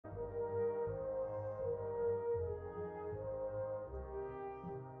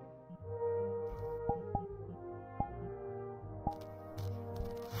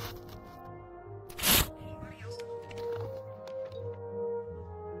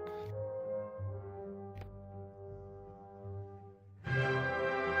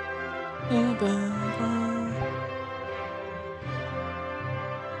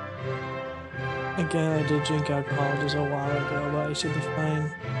Again, I did drink alcohol just a while ago, but I should be fine.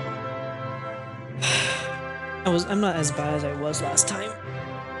 I'm not as bad as I was last time.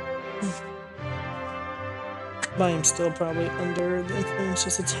 But I'm still probably under the influence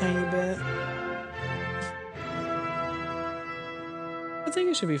just a tiny bit. I think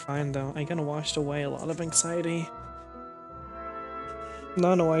it should be fine though. I kinda washed away a lot of anxiety. I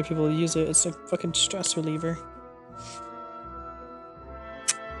don't know why people use it, it's a fucking stress reliever.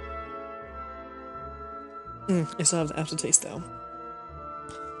 I still have the aftertaste though.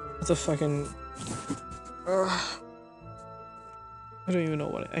 It's a fucking... I don't even know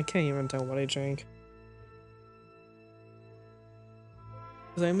what I can't even tell what I drank.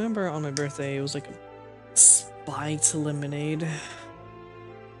 Cause I remember on my birthday it was like a spiked lemonade.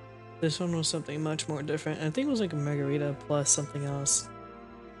 This one was something much more different. I think it was like a margarita plus something else.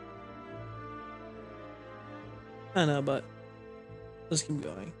 I know, but let's keep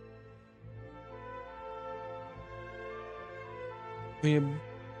going.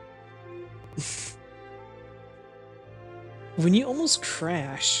 When you almost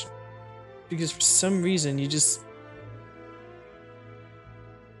crash, because for some reason you just...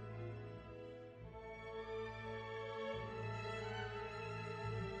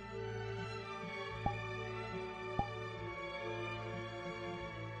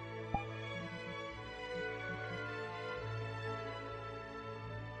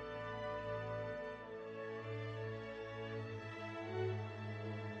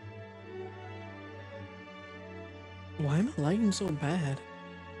 Why am I lagging so bad?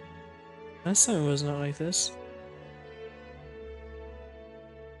 Last time it was not like this.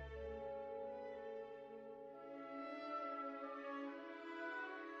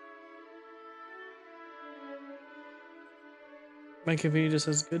 My computer just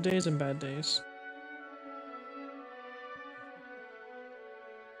has good days and bad days.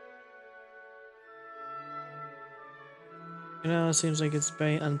 You know, it seems like it's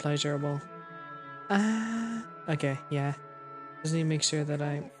very unpleasurable. Okay, yeah. Just need to make sure that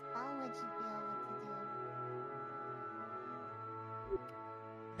I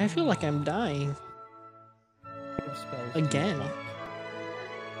feel like I'm dying. Again.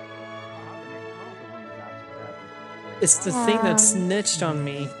 It's the thing that snitched on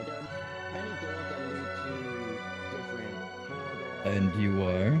me. And you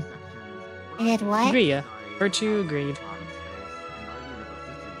are? Did what? Agreed. Virtue agreed.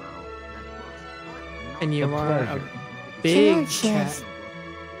 And you are a big cat.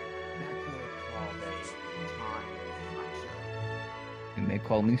 You may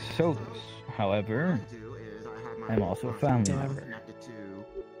call me Solus. However, I'm also a family member.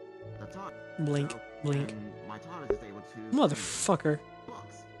 Blink, blink. Motherfucker.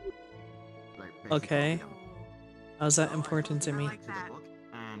 Okay. How's that important to me?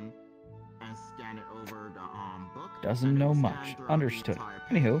 Doesn't know much. Understood.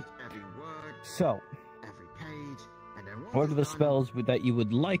 Anywho, so, what are the spells that you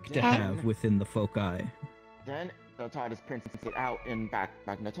would like to have within the foci? Then the TARDIS prints it out in back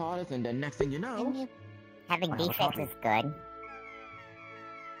in the TARDIS, and then next thing you know, having defense is good.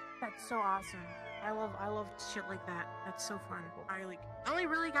 That's so awesome. I love shit like that. That's so fun. I only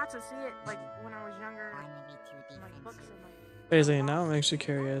really got to see it like when I was younger. Like books and like. Basically, now I'm actually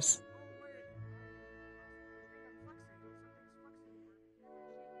curious.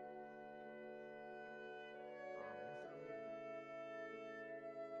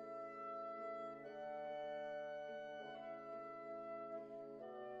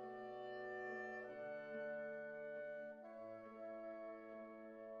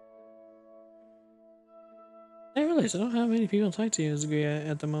 I realize I don't have many people talk to you as agree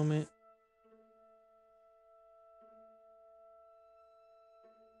at the moment.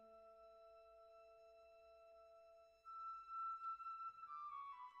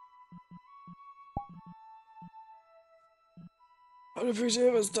 I'd appreciate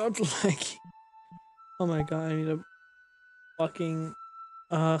if I stopped like. Oh my god, I need a fucking.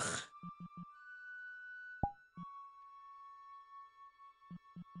 Ugh.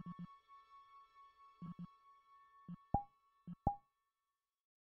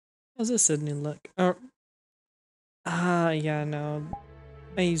 How's this Sydney look? Oh. Yeah, no.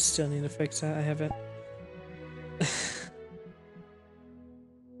 I still need to fix that. I haven't.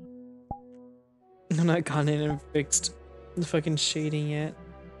 I'm not gone in and fixed the fucking shading yet.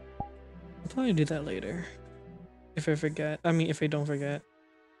 I'll probably do that later. If I forget. I mean, if I don't forget.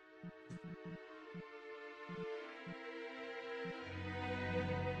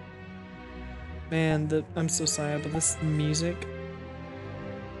 Man, I'm so sorry, but this music.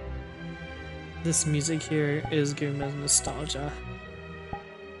 This music here is giving me nostalgia.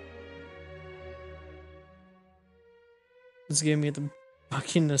 It's giving me the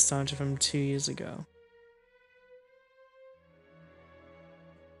fucking nostalgia from 2 years ago.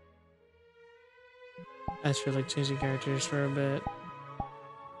 I just feel like changing characters for a bit.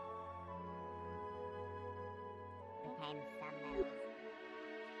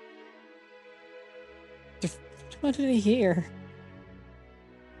 What did I hear?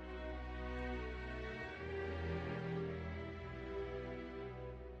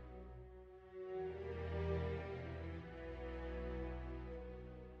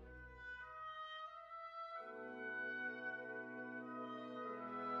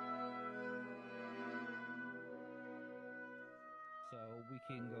 So we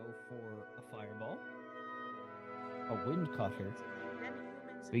can go for a fireball, a wind cutter,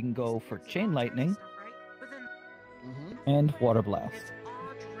 we can go for chain lightning, and water blast.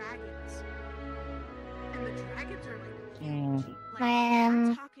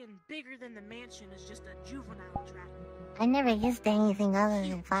 I'm talking bigger than the mansion is just a juvenile dragon. I never used anything other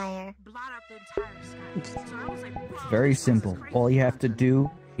than fire. Blot out the entire sky. So I was like, It's whoa, very this is simple. crazy. All you have to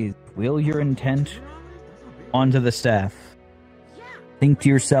do is wheel your intent onto the staff. Yeah. Think to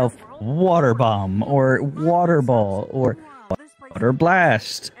yourself, water bomb, or water ball, or water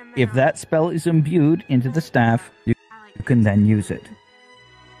blast. If that spell is imbued into the staff, you can then use it.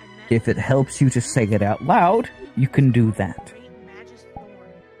 If it helps you to say it out loud, you can do that.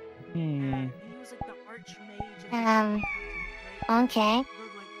 Okay.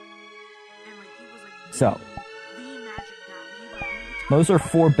 So, those are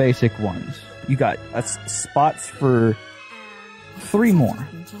 4 basic ones. You got spots for 3 more.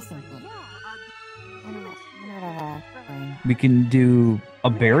 We can do a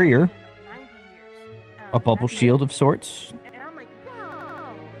barrier, a bubble shield of sorts. And I'm like,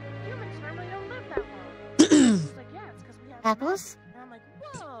 whoa, humans normally don't live that long. She's like, yeah, it's 'cause we have Pebbles? And I'm like,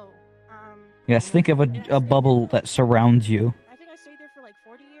 whoa. Yes, think of a bubble that surrounds you. I think I stayed there for like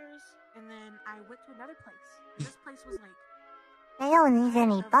 40 years, and then I went to another place. This place was like, I don't need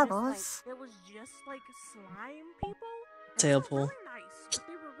any of this, bubbles. like, it was just like slime people. And Tail they were pull. really nice, but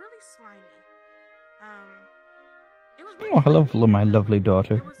they were really slimy. It was really Oh, hello, fun. my lovely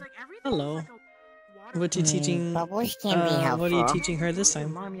daughter. It was like everything was Hello. like a water What are you teaching? Bubbles can be helpful. What are you teaching her this time?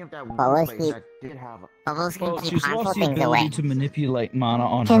 Remind me of that one Bubbles place keep- that did have Bubbles can Well, keep she's harmful lost the things away. ability to manipulate mana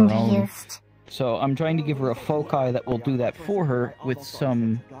on Can her be own. used. So I'm trying to give her a foci that will do that for her with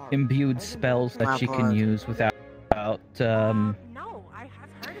some imbued spells that she can use without No, I have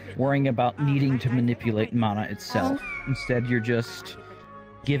heard of it. worrying about needing to manipulate mana itself. Instead, you're just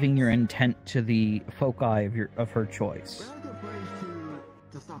giving your intent to the foci of her choice. Well, good place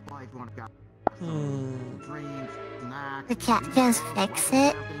to stop by if you want to get Hmm. drinks, snacks. We can't just fix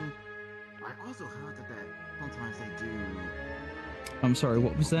it. I also heard that sometimes they do. I'm sorry,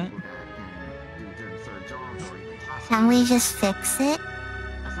 what was that? people that can do certain jobs or even tasks. Can we just fix it?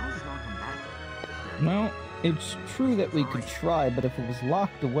 As long as it's not come back. Well, it's true that we could try, but if it was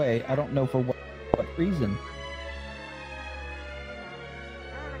locked away, I don't know for what reason.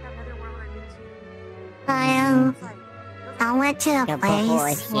 I went to a The bubble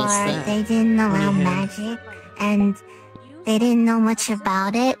place is where decent. they didn't allow Yeah. magic, and they didn't know much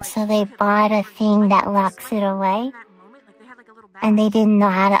about it, so they bought a thing that locks it away, and they didn't know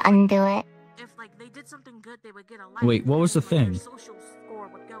how to undo it. If like they did something good, they would get a like. Wait, what was the and, like, their thing? social score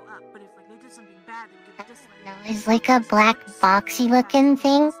would go up, but if like they did something bad, they would get a dislike. No, it's like a black boxy looking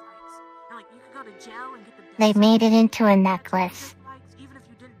thing. And, like, you could go to jail and get the They death made it sentence. into a necklace. Dislikes, even if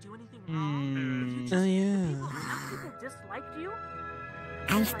you didn't do anything wrong. If you just, Oh, yeah. Enough people disliked you.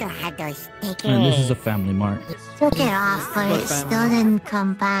 I still had those stickers. And this is a family mark. Took it off, but What it still family? didn't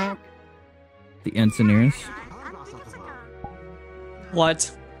come back. The Insanires. I don't think it's like a.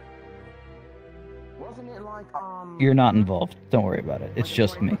 What? Wasn't it like You're not involved. Don't worry about it. It's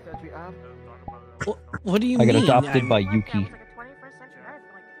just me. What do you I mean? got adopted by Yeah, it Yuki. was like a 21st century Earth,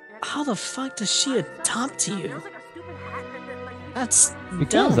 like, How the fuck does she adopt There you? was like a stupid hat that, like, you That's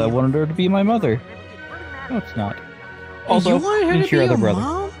Because I dumb. wanted her to be my mother. They would get really mad No, at it's you. not. Although, you wanted her meet to be your your other brother.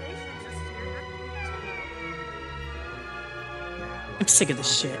 mom? I'm sick of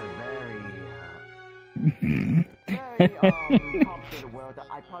this shit.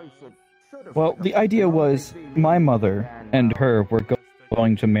 Well, the idea was my mother and her were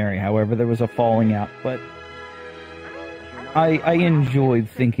going to marry. However, there was a falling out. But I enjoyed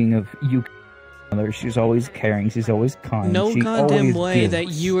thinking of Yuki. Mother. She's always caring. She's always kind. No she goddamn always way gives. that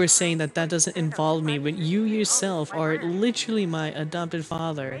you are saying that that doesn't involve me when you yourself are literally my adopted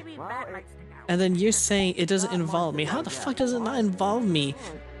father. Maybe bad lights stick out. And then you're saying it doesn't involve me. How the fuck does it not involve me?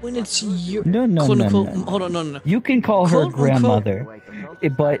 when it's your No, quote no, unquote. no. Hold on, no. You can call her Quote, unquote- grandmother,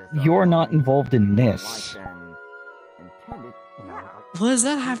 but you're not involved in this. What does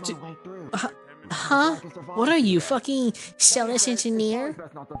that have to? Huh? What are you, fucking Stellus engineer?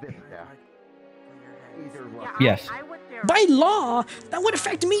 Yes. By law, that would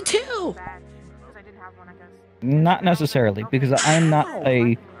affect me too. Not necessarily, because I'm not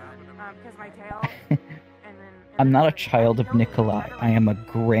a... I'm not a child of Nikolai. I am a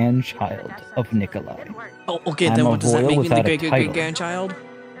grandchild of Nikolai. Oh, okay. I'm Then a what does that royal make me? The without a great great title. great grandchild?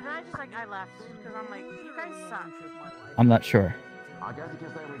 And then I just like I left because I'm like, you guys suck. I'm not sure.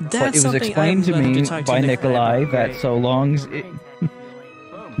 That's But it was something explained to I'm gonna me talk by Nikolai about, that right? so long as it...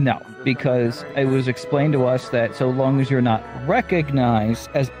 No, because it was explained to us that so long as you're not recognized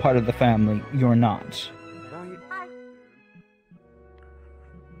as part of the family, you're not.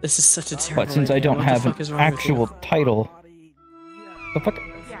 This is such a terrible. But since I idea. don't What the have fuck an is wrong with you? actual title... The fuck?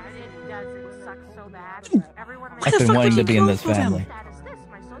 Yeah, it does. It sucks so bad. Everyone Why I've the been fuck wanting did to you be in go this for them? family. status this,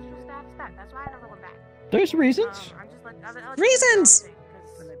 my social status that. That's why I never went back. There's reasons. I'm just like Reasons!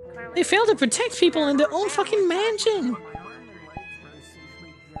 They fail to protect people in their own fucking mansion.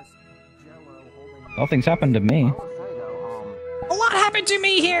 Nothing's happened to me. A lot happened to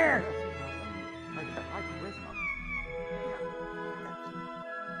me here.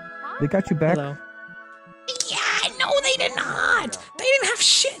 They got you back? Hello. Yeah, no, they did not. They didn't have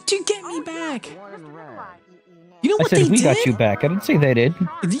shit to get me back. You know I what said they we did? got you back. I didn't say they did.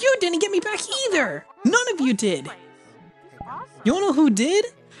 You didn't get me back either. None of you did. You wanna know who did?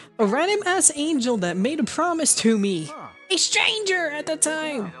 A random ass angel that made a promise to me. A stranger at the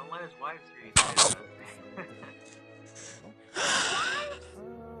time.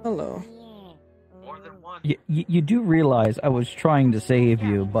 Hello. You do realize I was trying to save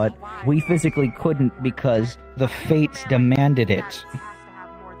you, but we physically couldn't because the fates demanded it.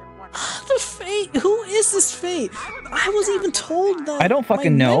 The fate? Who is this fate? I was even told that I don't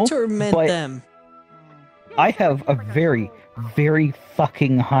fucking my know, mentor met but- them. I have a very, very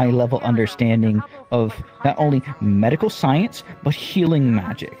fucking high level understanding of not only medical science, but healing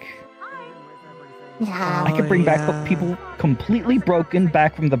magic. Yeah. I could bring yeah. back people completely broken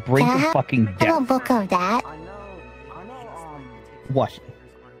back from the brink of fucking I have a death. book of that. What?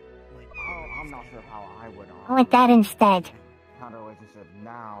 I'm not sure how I would. I want that instead. Handle relationship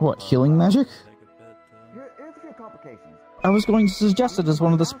now. What, healing magic? Here's a few complications. I was going to suggest it as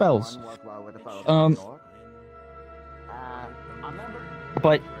one of the spells.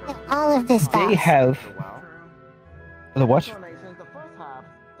 But All of this they stuff. have... The what?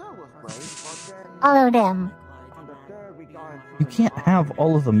 All of them. You can't have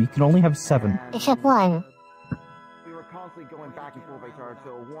all of them. You can only have 7. Except one. We were constantly going back and forth with each other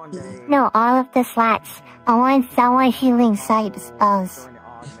till one day. No, all of the slots. I want healing sight spells.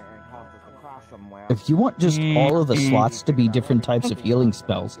 If you want just all of the slots to be different types of healing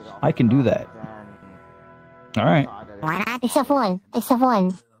spells, I can do that. Alright. Except one. Except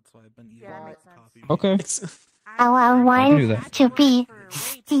one. Okay. I want can do one that. to be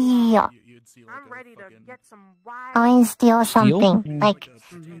steel. I'm ready to get some wild. I want to steal something. Like,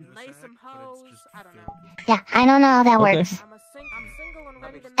 Lay some hoes. I don't know. yeah, I don't know how that Okay. works. I'm single and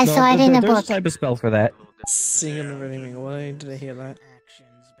ready to. I saw it in a There's book. a type of spell for that. Singing the ring. Why did I hear that?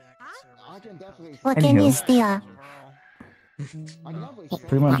 I can definitely What can Anywho. you steal? I can definitely say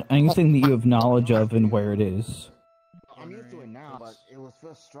Pretty much anything that you have knowledge of and where it is. I'm used to it now, but it was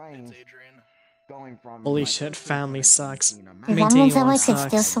just strange going from Holy like, shit, family sucks. Does that Maintaining mean one someone could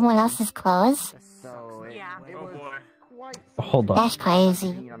steal sucks. someone else's clothes? so it, Yeah. it was quite Hold on. That's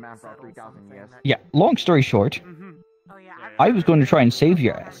crazy. being a man for 3,000 years. Yeah, long story short, Oh yeah. I was going to try and save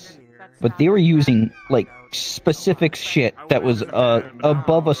your ass. But they were using, like, specific shit that was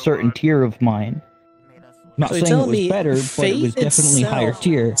above a certain tier of mine. Not So you're saying it telling was me better, but it fate was definitely higher itself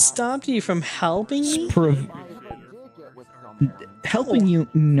tier. stopped you from helping me? Helping you,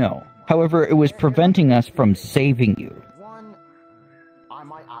 no. However, it was preventing us from saving you. One, I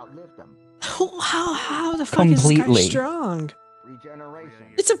might outlive them. How the fuck is this Completely. guy strong? Regeneration.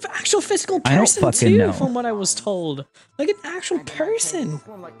 It's an actual physical I don't person fucking too, know. from what I was told. Like an actual And then I change person.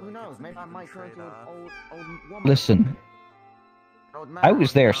 form, like, who knows? Maybe I might turn into an old woman. Listen, Old man. I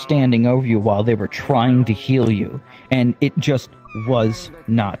was there standing over you while they were trying to heal you, and it just was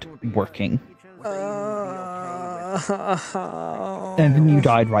not working. And then you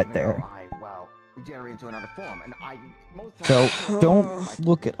died right there. Well, regenerate into another form, and I most So don't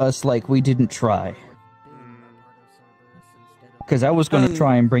look at us like we didn't try. Because I was going to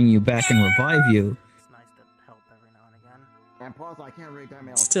try and bring you back and revive you. And plus, I can't read that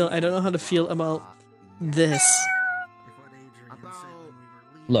mail. Still, I don't know how to feel about this. About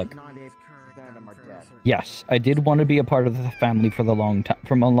Look, 98% of them are dead. yes, I did want to be a part of the family for the long time,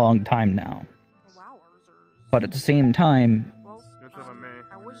 from a long time now. But at the same time,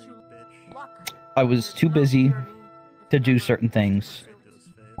 I wish you luck. I was too busy to do certain things.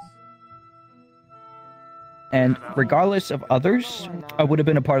 And regardless of others, I would have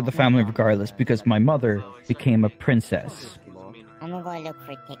been a part of the family regardless because my mother became a princess. I'm gonna go look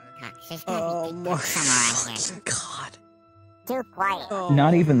for TikToks. There's Oh gotta be my TikToks somewhere around here. god. Too quiet. Oh.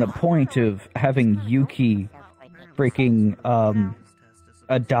 Not even the point of having Yuki freaking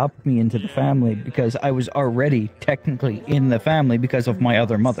adopt me into the family because I was already technically in the family because of my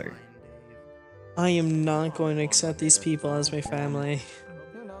other mother. I am not going to accept these people as my family.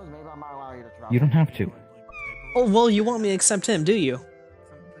 Who knows, maybe I might allow you to travel. You don't have to. Oh, well, you want me to accept him, do you?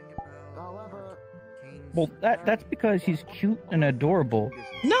 However, Well, that's because he's cute and adorable,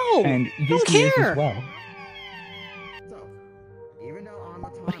 No! and don't Yuki is care! as well. so, even though I'm a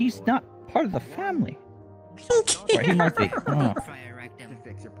But he's not part of the family. I don't Or he care! might be. I don't know. to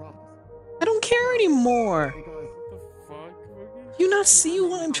fix your problems. I don't care anymore! Because You not see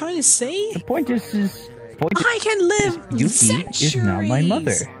what I'm trying to say? The point is I can live Yuki is now my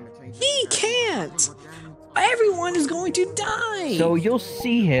mother. centuries. He can't! Everyone is going to die! So you'll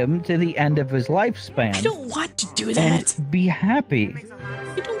see him to the end of his lifespan. I don't want to do that! And be happy.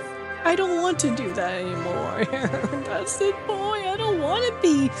 I don't want to do that anymore. That's the point. I don't want to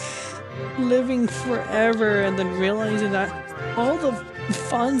be living forever and then realizing that all the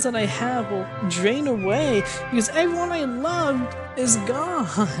funds that I have will drain away because everyone I loved is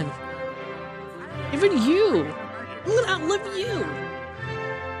gone. Even you. I'm gonna outlive you.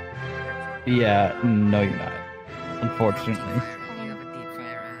 Yeah, no you're not. Unfortunately.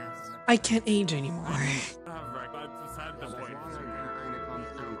 I can't age anymore.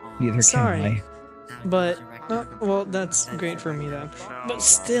 Neither Sorry. can But, well, that's great for me then. But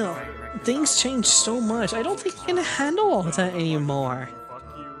still, things change so much. I don't think I can handle all that anymore.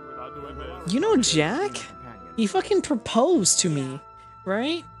 You know Jack? He fucking proposed to me,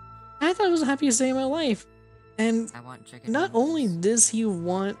 right? I thought it was the happiest day of my life. And not only does he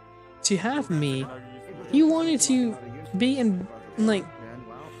want to have me, he wanted to be like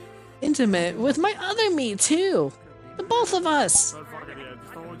intimate with my other me too. The both of us.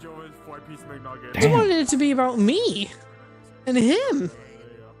 He Damn. wanted it to be about me and him.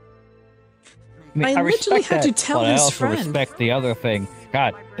 I I literally respect had that, to tell but I his also friend. respect the other thing.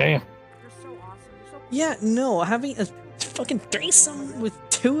 God damn. Yeah, no, having a fucking threesome with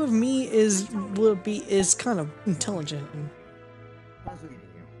two of me is kind of intelligent.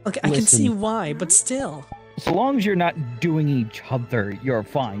 Okay, I can see Listen. why, but still. So long as you're not doing each other, you're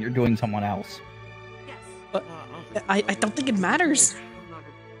fine. You're doing someone else. But I don't think it matters.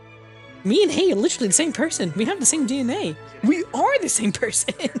 Me and Hay are literally the same person. We have the same DNA. We are the same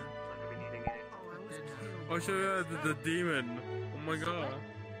person. Oh, so yeah, the demon. Oh my god.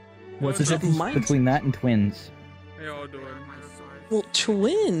 What's the It's difference mine. between that and twins? How y'all doing? Well,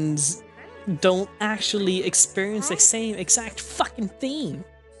 twins don't actually experience the same exact fucking thing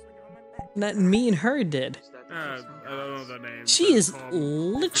that me and her did. I don't know the name. She is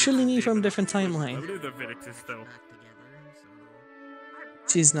literally me from a different I timeline. believe the Phoenix is still.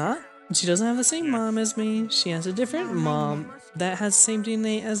 She's not. She doesn't have the same mom as me. She has a different mom that has the same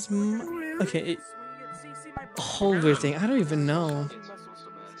DNA as okay, a whole weird thing. I don't even know.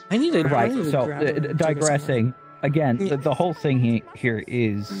 I need to Right, I need to so grab it. digressing. Again, Yeah. the whole thing here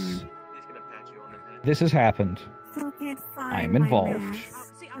is... This has happened. I'm involved.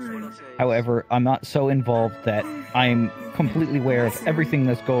 However, I'm not so involved that I'm completely aware of everything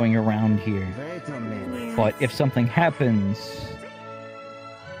that's going around here. But if something happens,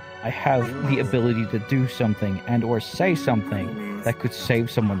 I have the ability to do something and or say something that could save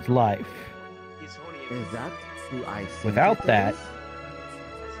someone's life. is that who I think Without it that, is?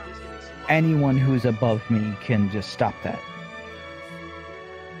 anyone who's above me can just stop that.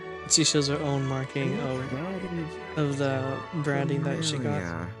 She shows her own marking of the branding that she got.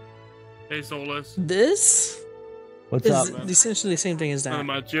 Yeah. Hey, Solus. This What's is up? essentially the same thing as How that.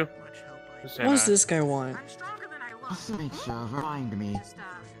 about you? What does this guy want? Just to make sure, remind me.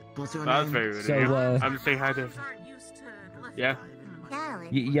 What's your That's name? very rude. So, of you. uh, I'm saying hi to. Yeah.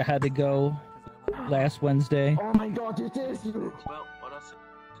 You had to go last Wednesday. Oh my god, it is you!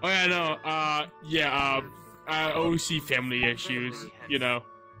 Oh yeah, no. OC family issues. You know.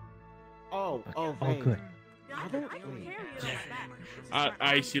 Oh, Oh, wait. good. I don't wait. I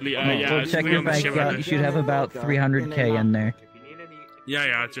actually. Well, Yeah. we'll it's check really your on the bank ship account. right You should have about 300k in there. Yeah,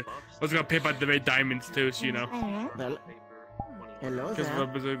 yeah. I was gonna pay by the diamonds too, so you know. Well, hello Cause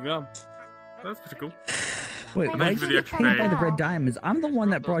there. yeah, that's pretty cool. Wait, why Thanks did for you the get extra paid by pay. the red diamonds? I'm the one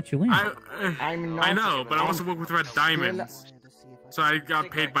that brought you in. I know, but I also work with Red Diamonds. So I got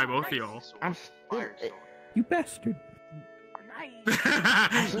paid by both of y'all. I'm still. You bastard. You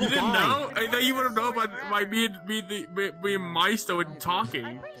didn't know? I thought you would have known about me and Maisto and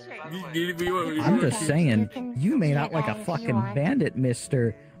talking. I'm just saying, you made out like a fucking bandit,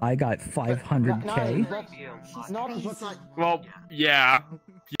 mister. I got 500k. Well, yeah.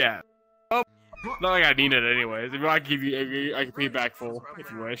 Oh, not like I need it anyways. If I give you, I can pay you back full if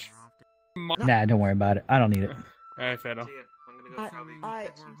you wish. Nah, don't worry about it. I don't need it. Alright, fair enough. I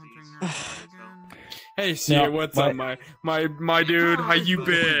Hey, Sia, what's up, my dude? How you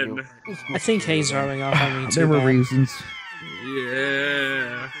been? I think Hayes rubbing off on me too. There were bad. reasons.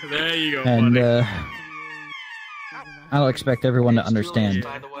 Yeah, there you go, And, buddy. I'll expect everyone to understand.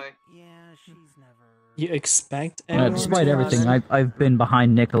 You expect everyone Despite to everything, understand? I've been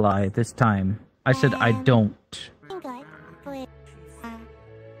behind Nikolai this time. I said I don't. Good, but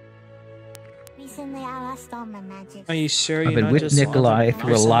recently I lost all my magic. Are you sure I've you're been not with just Nikolai swapping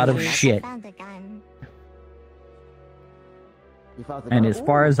through a lot of recently? shit. Found a gun. And as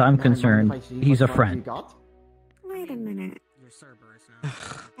far as I'm concerned, he's a friend. Wait a minute.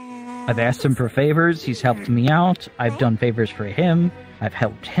 I've asked him for favors, he's helped me out, I've done favors for him, I've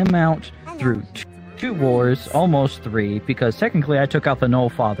helped him out through two wars, almost 3, because technically I took out the Null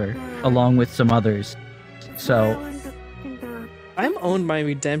Father, along with some others. So, I'm owned by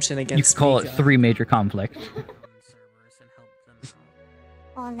redemption you against could call it Mika. 3 major conflicts.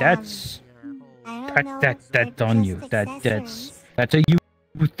 Well, That's... I don't know That's what's on you. just accessories. That's a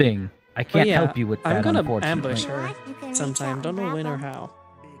you thing. I can't yeah, help you with that, I'm gonna unfortunately. ambush her You can reach sometime. out Don't and know when grab or them. how.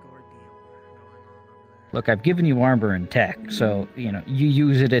 Look, I've given you armor and tech, so, you know, you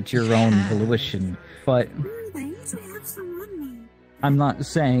use it at your own volition, but I'm not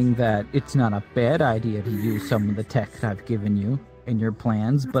saying that it's not a bad idea to use some of the tech I've given you in your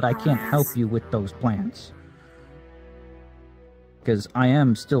plans, but I can't help you with those plans. Because I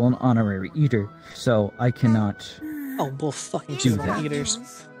am still an honorary eater, so I cannot... Oh, bull fucking Do shit that.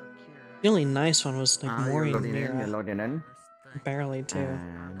 eaters. The only nice one was like Mori and Mira. loading in. Barely too.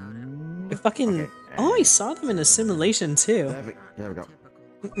 I Okay, fucking. Oh, I saw them in a simulation too. there we go.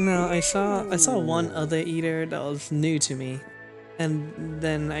 No, I saw one other eater that was new to me, and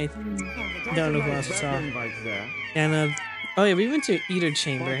then I don't know who else I saw. And oh yeah, we went to Eater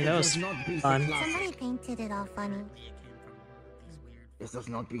Chamber. That was fun. Somebody painted it all funny. This does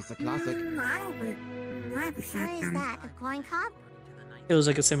not beat the classic. What is that? A coin cop? It was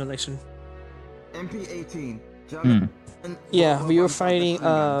like a simulation. MP18. Yeah, we were fighting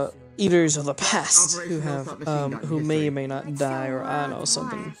eaters of the past who have who may or may not die, or I don't know,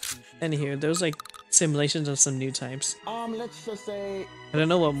 something. Anywho, there was like simulations of some new types. Let's just say. I don't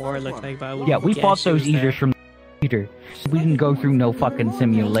know what more it looked like, but I would Yeah, we guess fought she those was there. eaters from the eater. We didn't go through no fucking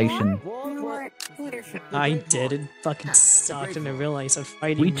simulation. I did. It fucking sucked, and I realized I'm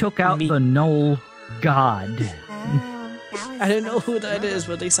fighting. We took out me. the Null God. I don't know who that is,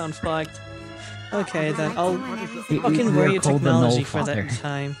 but they sound fucked. Okay, then I'll We fucking are borrow your called the Null technology for Father. that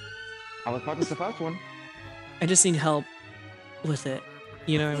time. I was fighting the first one. I just need help with it.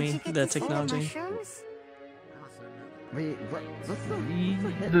 You know what I mean? The technology. Wait,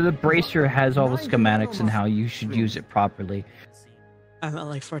 what's The bracer has all the schematics and how you should use it properly, I'm at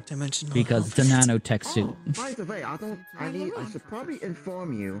like 4th dimensional. because it's a nanotech suit. By the way, I should probably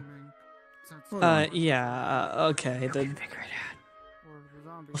inform you. Hold on. Yeah, okay, then.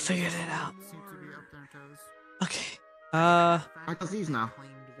 We'll figure it out. Okay. I can see now.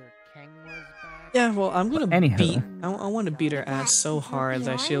 Yeah, well, I'm gonna Anyhow. beat. I want to beat her ass so hard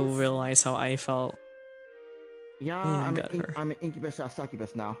that she'll realize how I felt. Yeah, I got her. I'm an incubus or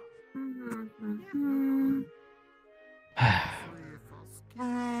succubus now.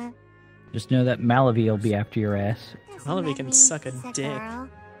 Just know that Malavi will be after your ass. Malavi can suck a dick.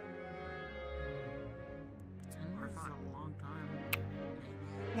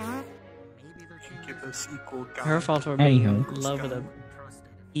 Yeah? Her fault for being in Anywho. love with a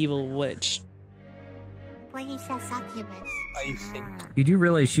evil witch. What he said, succubus. You do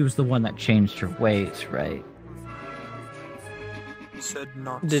realize she was the one that changed her ways, right?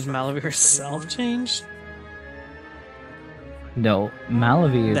 Did Malavi herself change? No,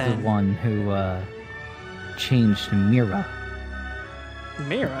 Malavi is Then. the one who, changed Mira.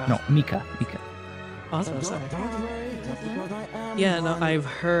 Mira? No, Mika. Oh, that's what I was saying. Don't worry, just because I am. Yeah, no, I've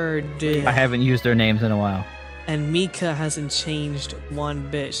heard it. I haven't used their names in a while. And Mika hasn't changed one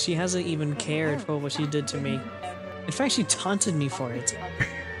bit. She hasn't even cared for what she did to me. In fact, she taunted me for it.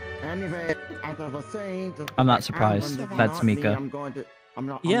 Anyway, as I was saying, I'm not surprised. That's Mika. I'm going to I'm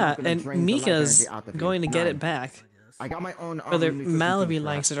not gonna and drain the life Mika's energy out of you. going to get it None. back, I got my own whether nutrition Malaby for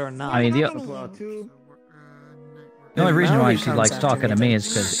likes that. it or not. I mean, Not the gonna Too. only If reason why Malaby she comes likes after talking to me, me then is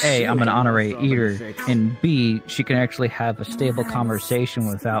because A, I'm an honorary eater, and B, she can actually have a stable conversation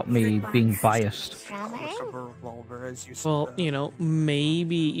without me being biased. strawberry? well, you know,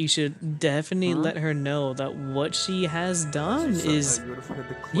 maybe you should definitely let her know that what she has done is,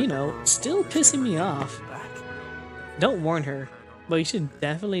 you know, still pissing me off. Don't warn her, but you should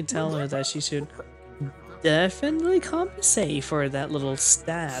definitely tell her that she should definitely compensate for that little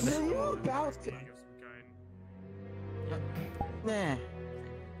stab. Nah.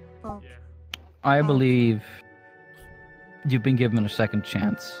 Oh, I believe you've been given a second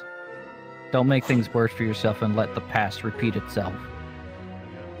chance. Don't make things worse for yourself and let the past repeat itself.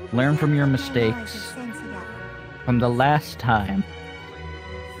 Learn from your mistakes. From the last time,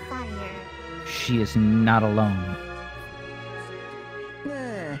 Fire. she is not alone.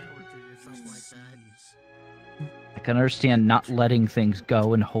 Nah. I can understand not letting things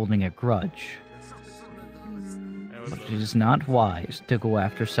go and holding a grudge. But it is not wise to go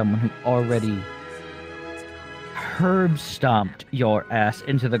after someone who already herb stomped your ass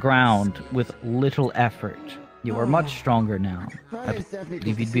into the ground with little effort. You are much stronger now. I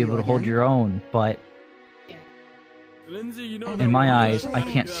believe you'd be able to hold your own, but Lindsay, you know in my eyes, I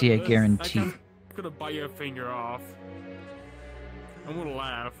can't see a guarantee. I'm gonna bite your finger off. I'm gonna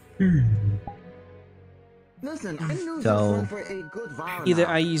laugh. Listen, I knew So, this one for a good while Either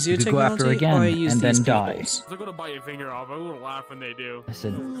now. I use your You could go after technology again or I use and these then die. people's. They're gonna bite your finger off. I'm gonna laugh when they do. I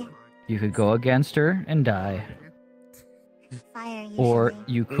said, you could go against her and die, Fire usually. or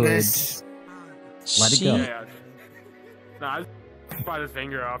you could let it go. Yeah. Nah, I bite his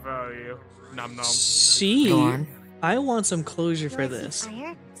finger off. Oh, you. Nom nom. She, I want some closure for Do I see this.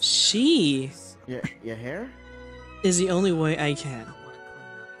 fire? She Your hair? is the only way I can.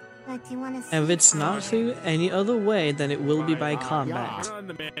 But do you want to see And if it's not through any other way, then it will be by Put combat. it on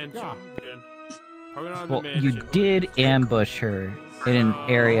the mansion. Yeah. Put it on Well, the you mansion. did ambush her in an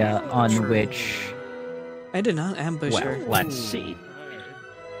area on which, I did not ambush well, her. let's see.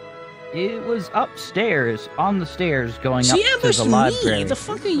 It was upstairs, on the stairs going She up to ambushed the me! library. The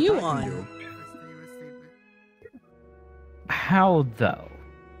fuck are you on? How though?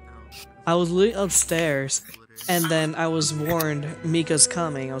 I was literally upstairs, and then I was warned Mika's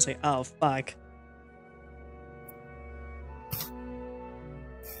coming. I was like, oh fuck.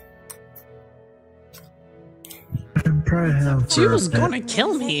 I'm proud of how She was for- gonna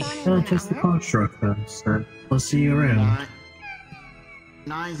kill me. Well, just the construct then, so I'll see you around.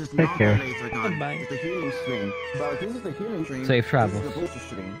 Nice is Take not care. the laser gun. Goodbye. It's the healing stream. But this is the healing stream. Safe This travels. is the booster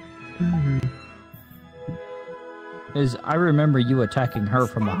stream. Is I remember you attacking her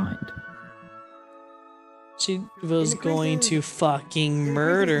from behind. She was going to fucking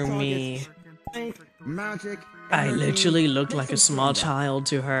murder me. Magic. I energy, literally looked like a mixing small together. child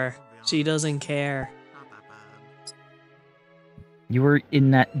to her. She doesn't care. You were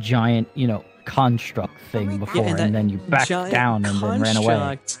in that giant, construct thing before, and and then you backed giant down and then ran away.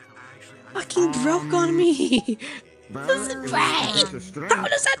 construct fucking broke on me. Well, Doesn't it was break. extra strength, How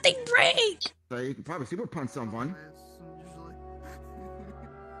does that thing break? So you could probably super punch someone.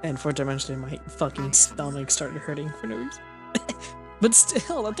 And for dimension, my fucking stomach started hurting for no reason. But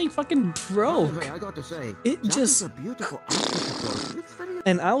still, that thing fucking By the broke. way, I got to say, It that just- is a beautiful obstacle. It's very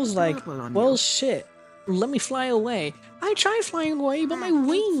And I was like, adorable on well, you. shit. Let me fly away. I tried flying away, but my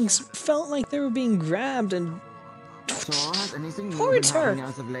wings felt like they were being grabbed, and So has anything new been towards her. happening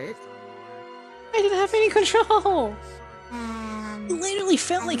as of late? I didn't have any control. It Um, literally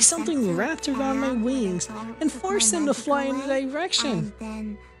felt I like was sent something to wrapped around my Arab wings with and with forced my them to magical fly in a way, direction. And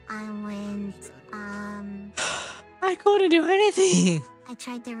then I went, I couldn't do anything. I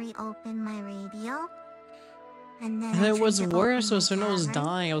tried to reopen my radio. And then And I it tried was to worse open as when I was my tavern,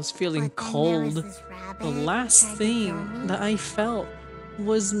 dying. I was feeling but then there cold. was this rabbit The that last tried to kill thing me, that I felt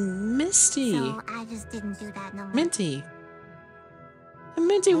was Misty. So I just didn't do that no more. Minty. And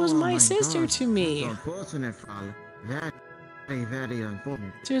Minty was Oh my my sister God, to me. that's unfortunate, Fal. Very, very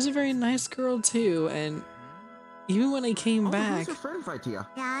unfortunate. She was a very nice girl too, and even when I came Oh, back, who's your friend right here?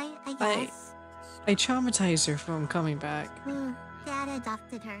 Yeah, I guess. I traumatized her from coming back. Dad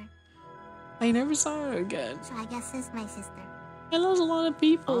adopted her, I never saw her again. so I guess it's my sister. I lost a lot of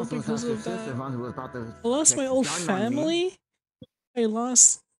people Also, because that's your of sister, that. one who was about to I lost my take old gun on me. family. I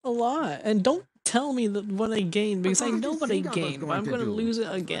lost a lot. And don't tell me that what I gained, because I what did know you what I think I was gained, but going I'm to gonna do? lose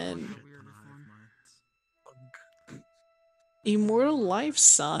it again. Immortal life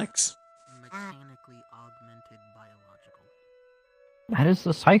sucks. Mechanically augmented biological. That is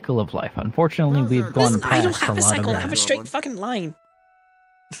the cycle of life. Unfortunately, we've gone Listen, I don't past a have a lot of cycle, I have a that. straight fucking line.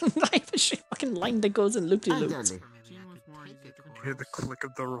 I have a shit fucking line that goes in loop de loops. Hear the click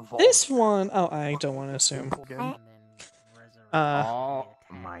of the revolver. This one, oh, I don't want to assume. Oh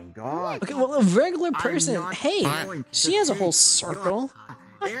my god. Okay, well, a regular person, not hey, going she to has a whole take circle.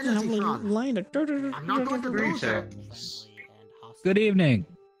 energy from. Line of I'm not going to do that. Good evening.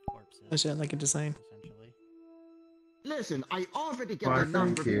 I should like a design. Listen, I already get Why, enough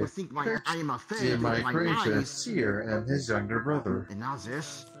thank for people you. think I am a See fake my with my gracious eyes. seer and his younger brother. And now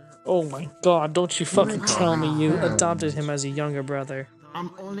this. Oh my god, don't you fucking my tell me you God. adopted him as a younger brother. I'm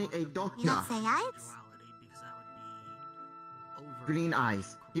only a doctor. You say eyes? Green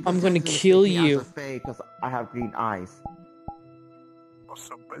eyes. I'm gonna kill you. Because I have green eyes.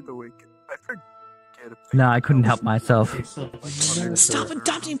 Also, by the way, I forget if No, I couldn't help myself. Stop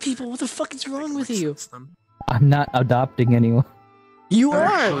adopting people, what the fuck is wrong with you? I'm not adopting anyone. You are!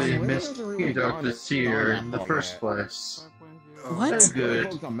 Actually, missed you, Dr. Seer, in the first place. What? Good.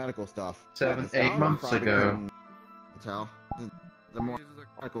 Focus on medical stuff. 7, 8 months ago. Tell. The more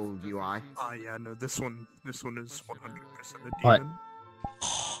medical UI. Oh yeah, no, this one is 100% a What? demon.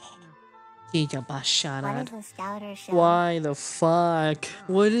 He got What shot is at. a scouter show? Why the fuck?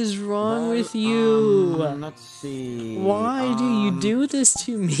 What is wrong with you? Let's see. Why do you do this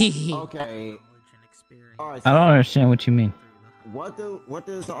to me? Okay. Alright, I don't understand what you mean. What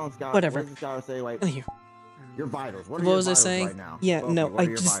does the scout? Whatever. What does the scout say? Like Here. your vitals. What What are was I your vitals saying? right now? Yeah, Loki, no, what I are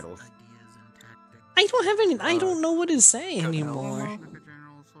your just- vitals? I don't have any. I don't know what to say anymore.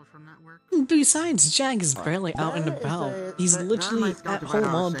 Besides, Jack is barely out and about. He's literally at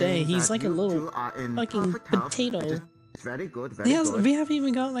home all day. He's like a little fucking potato. It's very good. Very good. We haven't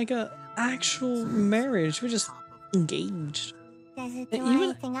even got like a actual marriage. We're just engaged. Does it do Even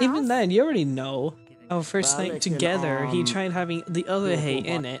anything else? even then, you already know. Our first Well, night it can, together, he tried having the other do a hay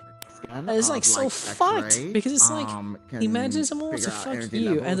full in body it. scan And it's of, like so fucked X-ray, because it's like can imagine someone wants to figure out fuck energy you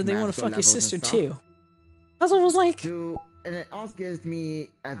levels, and then they want to magical fuck your levels and sister stuff. too. That's what it was like. And it also gives me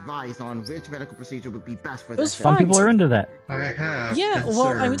advice on which medical procedure would be best for It was this. Some people are into that. I have Yeah, well,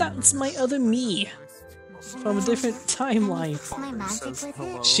 I mean concerns. that's my other me from a different timeline. Mix my magic with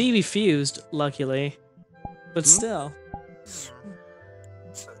it? She refused, luckily, but still.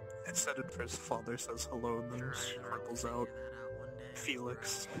 It said it first. Father says hello, and then scribbles out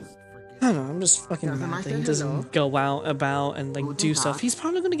Felix. I don't know, I'm just fucking Doesn't mad I that say he doesn't hello? go out about and like do stuff. He's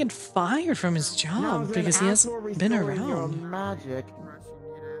probably gonna get fired from his job because he hasn't been around. Magic.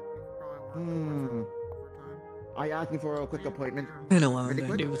 Are you asking for a quick appointment? I know what I'm Really gonna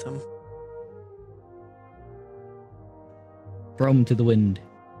quick? do with him. Throw 'em to the wind.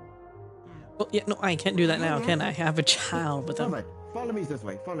 Well, yeah, no, I can't do that now, can I? I have a child with him. Alright, follow me this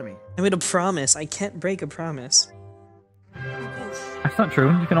way. Follow me. I made a promise. I can't break a promise. That's not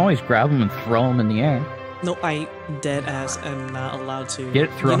true. You can always grab them and throw them in the air. No, I dead ass am not allowed to. Get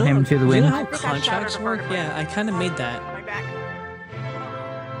it, throw You know him how- to the You wind. know how I think I shot contracts her work? vertebrae. Yeah, I kind of made that. My back.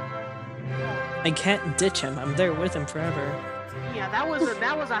 I can't ditch him. I'm there with him forever. Yeah, that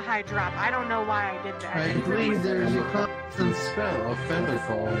was a high drop. I don't know why I did that. I believe there is a constant spell of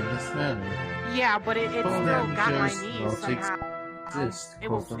featherfall in this manner. Yeah, but it still Full got my damages knees will somehow. exist,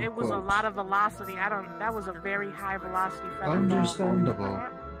 It was quote a unquote. lot of velocity. That was a very high velocity feather. Understandable.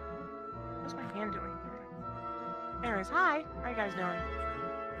 What's my hand doing? Anyways, hi. How you guys doing?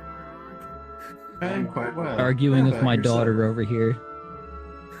 I am quite well. Arguing How with about my yourself? daughter over here.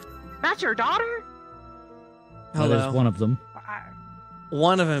 That's your daughter? That is Hello. one of them.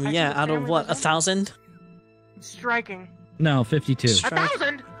 One of them, Actually, yeah. the Out of family what? doesn't- 1,000? Striking. No, 52.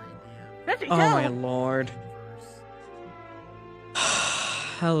 1,000? 52? Oh my lord.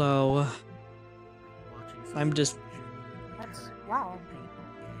 Hello. I'm just. That's wow.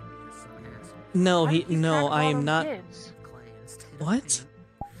 No, Why do he. you keep No, track of I all am those not. kids? What?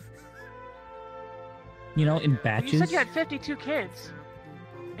 You know, in You batches. said you had 52 kids.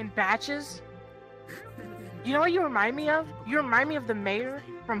 In batches? You know what you remind me of? You remind me of the mayor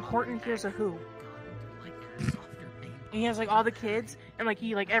from Horton Hears a Who. And he has like all the kids, and like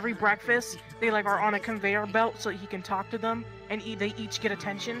he like every breakfast they like are on a conveyor belt so he can talk to them, and they each get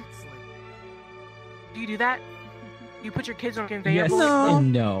attention. Do you do that? You put your kids on a conveyor Yes belt? No.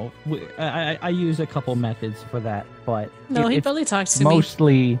 and no. I use a couple methods for that, but No, he it's barely talks to me.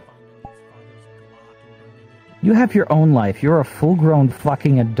 mostly. You have your own life. You're a full-grown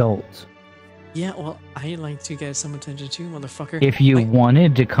fucking adult. Yeah, well, I like to get some attention too, motherfucker. If you Like,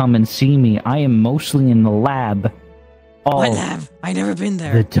 wanted to come and see me, I am mostly in the lab. All what lab? I never been the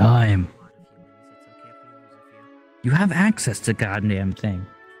there. time. You have access to goddamn thing.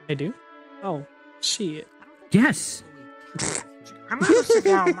 I do? Oh, shit. Yes. I'm gonna go sit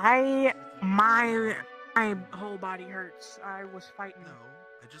down. My My whole body hurts. I was fighting.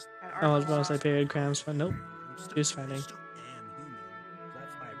 Oh, I was about to say period cramps, but nope. Just fighting.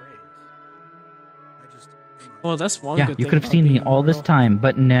 Well, that's one Yeah, good you thing could have about seen me being all this immortal. time,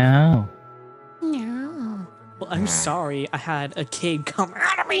 but no. No. Well, I'm sorry. I had a kid come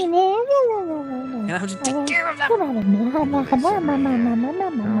out of me, and I have to take care of them.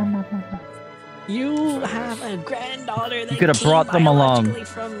 You have a granddaughter that could have came brought them along. biologically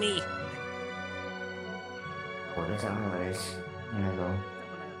from me.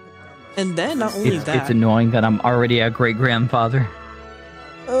 And then not only It's that, annoying that I'm already a great grandfather.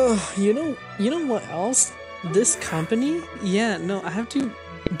 oh, you know what else? This company? Yeah, no, I have to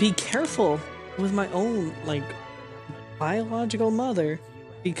be careful with my own, like, biological mother,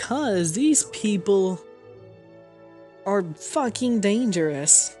 because these people are fucking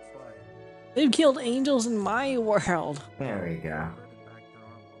dangerous. They've killed angels in my world. There we go.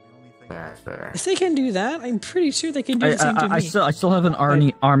 That's better. If they can do that, I'm pretty sure they can do the same to me. I still have an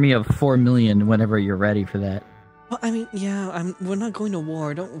army of 4 million whenever you're ready for that. Well, I mean, yeah, we're not going to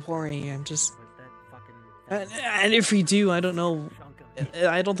war. Don't worry. I'm just. And if we do, I don't know.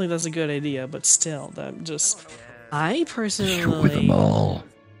 I don't think that's a good idea. But still, that just. I personally. Destroy them all.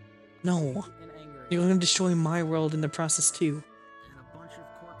 No, you're going to destroy my world in the process too.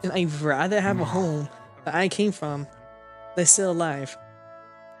 And I'd rather have a home that I came from that's still alive.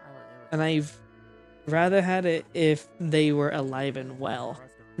 And I've rather had it if they were alive and well,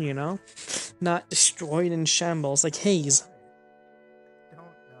 you know? Not destroyed in shambles like Hayes.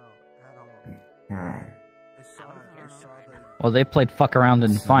 Well, they played fuck around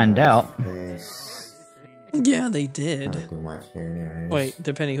and find out. Yeah, they did. Wait,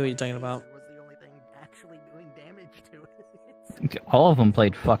 depending who you're talking about. All of them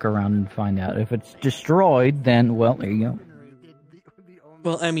played fuck around and find out. If it's destroyed, then, well, there you go.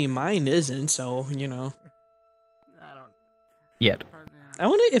 Well, I mean, mine isn't, so, you know. Yet. I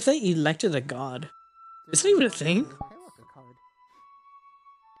wonder if they elected a god. Is that even a thing? What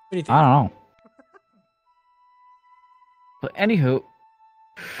do you think? I don't know. But anywho,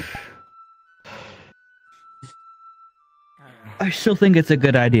 I still think it's a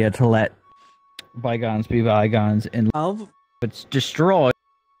good idea to let bygones be bygones, and if it's destroyed,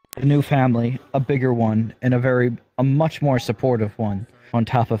 a new family, a bigger one, and a much more supportive one, on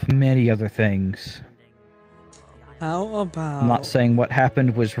top of many other things. How about... I'm not saying what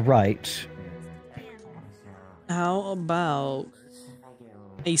happened was right. How about...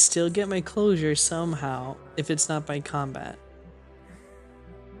 I still get my closure somehow, if it's not by combat.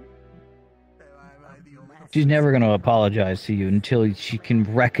 She's never going to apologize to you until she can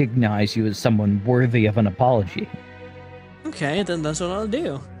recognize you as someone worthy of an apology. Okay, then that's what I'll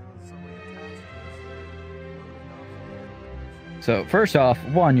do. So, first off,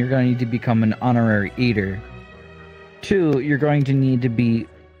 1, you're going to need to become an honorary eater. 2, you're going to need to be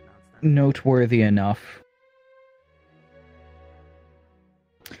noteworthy enough.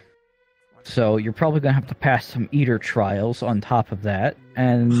 So, you're probably going to have to pass some eater trials on top of that.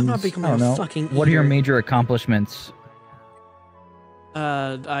 And, I'm not becoming I don't know, a fucking what are your eater. major accomplishments?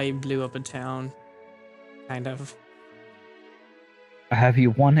 I blew up a town. Kind of. Have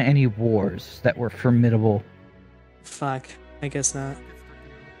you won any wars that were formidable? Fuck. I guess not.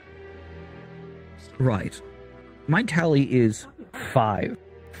 Right. My tally is 5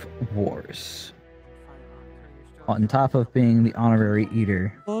 wars. On top of being the honorary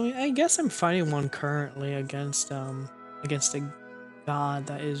eater. Well, I guess I'm fighting one currently against a god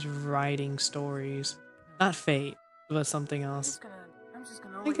that is writing stories. Not fate, but something else.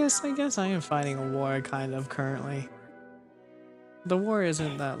 I guess I am fighting a war kind of currently. The war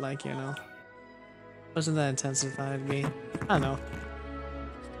isn't that, like, you know, wasn't that intensified me. I don't know.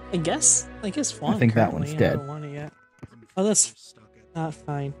 I guess one. I think that currently. one's I dead. haven't won it yet. Oh, that's not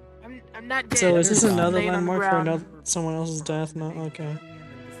fine. I'm not dead. So is this I'm another laying on the landmark for ground. someone else's death? No, okay.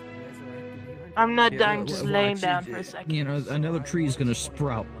 I'm not done. I'm just laying down for a second. You know, another tree is gonna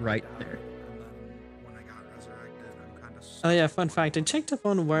sprout right there. Oh yeah, fun fact. I checked up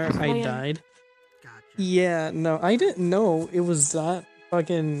on where I yeah. died. Yeah, no, I didn't know it was that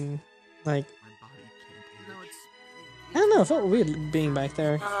fucking, like, I don't know, it felt weird being back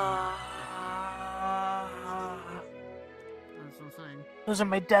there. Those are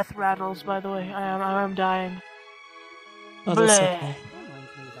my death rattles, by the way. I'm dying. Oh, that's Bleh. okay.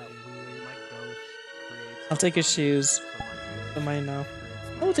 I'll take his shoes. I might know.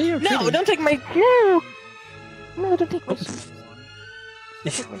 Oh, they are pretty. No, don't take my shoe! No, don't take my shoes.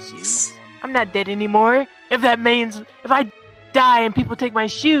 Don't take my shoes. I'm not dead anymore. If that means if I die and people take my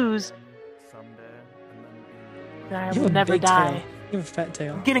shoes, then I You have will a never big die. tail. You have a fat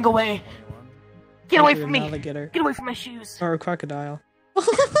tail. I'm getting away. Get away Like from an me! alligator. Get away from my shoes! Or a crocodile.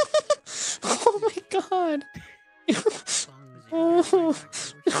 Oh my god! Oh.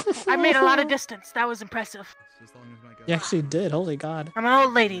 I made a lot of distance. That was impressive. You actually did, holy god. I'm an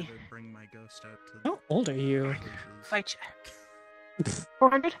old lady. How old are you? Fight you.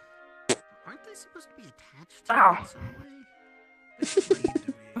 400? Aren't they supposed to be attached Ow.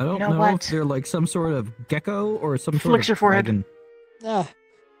 I don't You know know what? if they're like some sort of gecko or some sort Flicks of your forehead. dragon. Ah,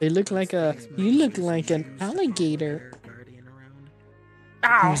 they look like a. You look like an alligator.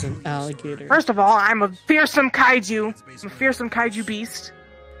 Ow. He's an alligator. First of all, I'm a fearsome kaiju. I'm a fearsome kaiju beast.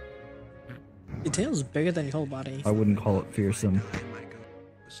 Your tail's bigger than your whole body. I wouldn't call it fearsome.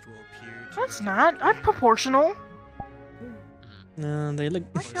 That's not. I'm proportional. No, they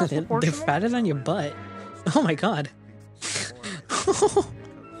look. That feels They're proportional. fatter than your butt. Oh my god.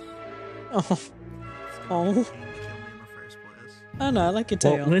 Oh. Oh. Oh no, I like your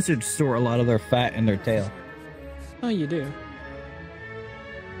tail. Well, lizards store a lot of their fat in their tail. Oh, you do.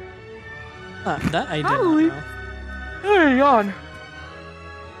 Ah, that I did Holy- not know. Hey, on.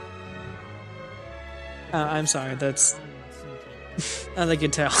 I'm sorry, that's... I like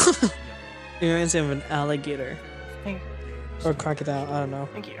your tail. It reminds me of an alligator. Thank, Or a crocodile, I don't know.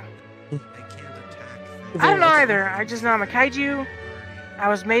 thank you. I don't know either. I just know I'm a kaiju. I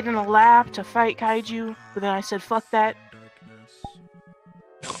was made in a lab to fight kaiju, but then I said fuck that.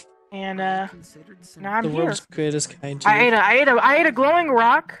 And now I'm The here. world's greatest kaiju. I ate a glowing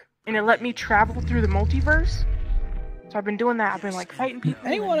rock, and it let me travel through the multiverse. So I've been doing that. I've been like fighting people.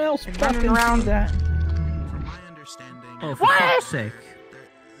 Anyone else and fucking running around? see that? From my understanding, Oh, for What? fuck's sake.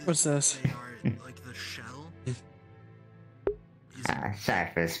 What's this? they are like the shell. Sorry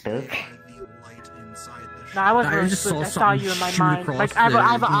for the spook. The light inside the No, I wasn't I really just spooked. saw I saw something you in my shoot mind. across Like I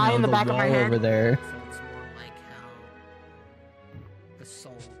have an eye in the back of my wall head. over there. So it's more like how the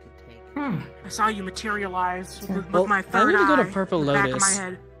soul could take. I saw you materialize with Well, my I'm third gonna go to eye Purple in the back of my Lotus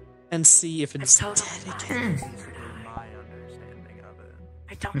head. and see if it's I dead totally again. My understanding of it.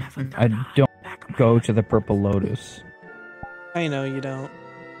 I don't have a third I eye. don't Back of my go head. to the Purple Lotus. I know you don't.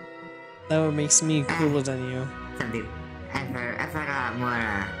 That what makes me cooler than you. I've heard a lot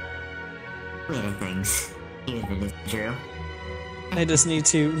more, weirder things. Even if it is true. I just need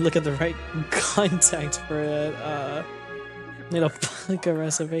to look at the right contact for it. Need a like a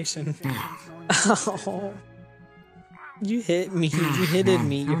reservation. Ow. You hit me. You hitted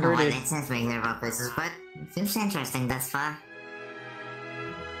me. You heard it. It sounds very here about places, but it seems interesting thus far.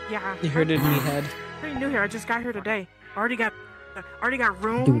 Yeah. You hurted me, head. Pretty new here. I just got here today. Already got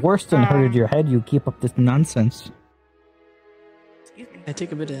room. The worse than hurted your head, you keep up this nonsense. Excuse me. I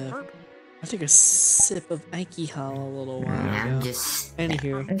take a bit of. I took a sip of alcohol a little while I'm ago. just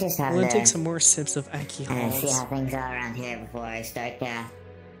Anywho, I'm just I'm having gonna to take some more sips of see alcohols. how things are around here before I start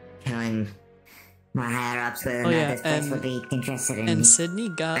telling my higher ups whether or Oh, not yeah, this place and- would be interested in And Sydney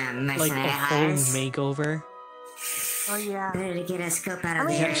got like mercenary a whole hires. makeover. Oh yeah. Better to get a scope out of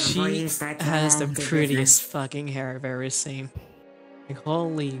the Yeah, air before she you start has the do business. prettiest fucking hair I've ever seen. Like,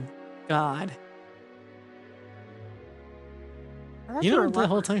 holy god. I thought You were know a the leopard.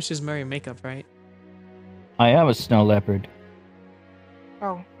 whole time she's wearing makeup, right? I am a snow leopard.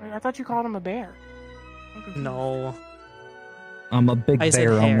 Oh, I thought you called him a bear. I'm confused. No. I'm a big I said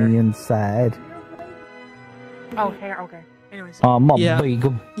bear hair. on the inside. Oh, hair. Okay. Anyways. I'm a Yeah. big Yeah,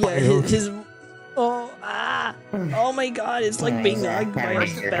 bear. his oh my god, it's like being hugged by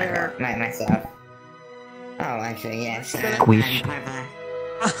a bear. Myself. Oh, actually, yes. Squish. I'm part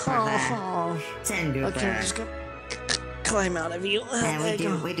of Oh, a Zen group. okay, I'm just gonna climb out of you. And There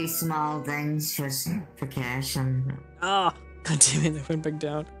you go. we do small things for cash and Oh, god damn it, I went back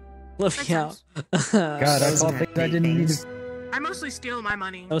down. Let me out. Makes God, I Those thought are things I big didn't need things. to... I mostly steal my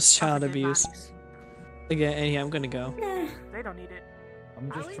money. That was off child of dead abuse. bodies. Again, anyhow, I'm gonna go. They don't need it.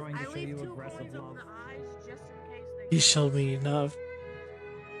 I'm I just leave- trying I to show leave you 2 aggressive coins love. over the eyes just in case they- You showed me enough.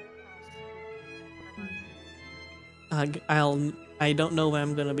 I don't know when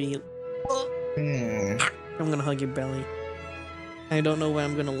I'm gonna be. Hmm. I'm gonna hug your belly. I don't know when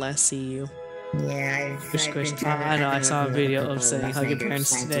I'm gonna last see you. Yeah, You're squished. I know, I saw a video of saying hug your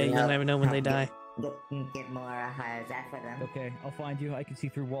parents today. You'll never know when they die. Get more hires after them. Okay, I'll find you. I can see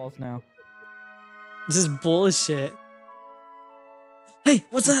through walls now. This is bullshit. Hey,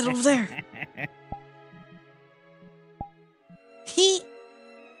 what's that over there? He.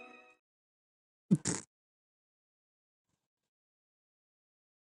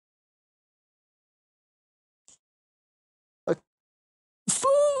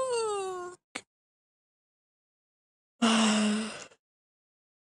 Fuck.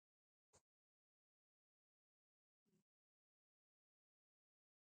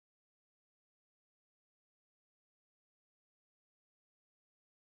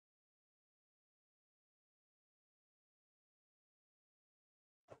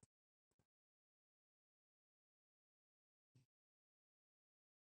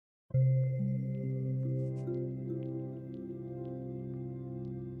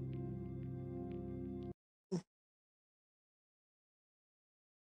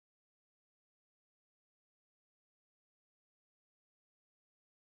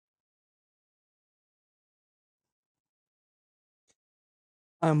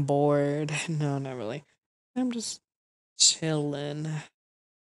 I'm bored. No, not really. I'm just chilling.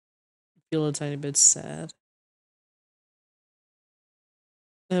 Feel a tiny bit sad.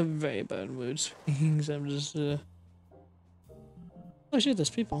 I have very bad mood swings. I'm just oh shit, there's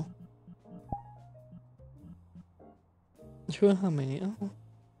people. Sure, how many? Oh.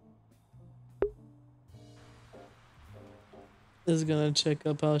 This is gonna check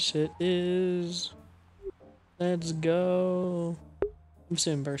up how shit is. Let's go. I'm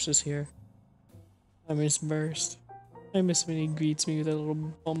seeing Burst here. I miss Burst. I miss when he greets me with that little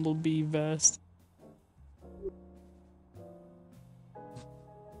bumblebee vest.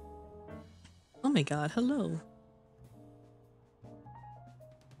 Oh my god, hello.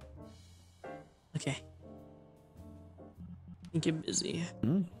 Okay. Get busy.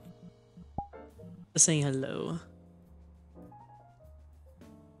 Just saying hello.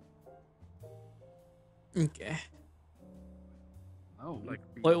 Okay. Oh,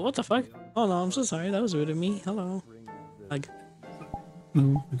 Wait, what the fuck? Oh no, I'm so sorry. That was rude of me. Hello. Like,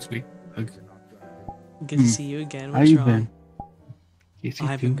 no, it's me. good to see you again. How What's you wrong? been? Yes, you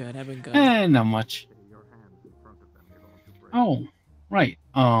I've too. been good. I've been good. Not much. Oh, right.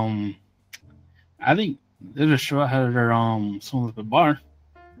 I think there's a show out at their some of the bar.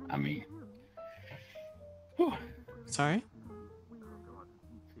 I mean, whew. Sorry?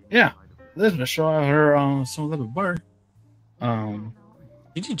 Yeah, there's a show out at some of the bar.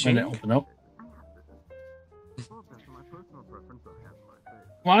 Did you When they drink? open up.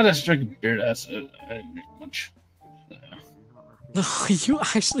 Well, I just drink beer. That's it. I didn't drink much. No, you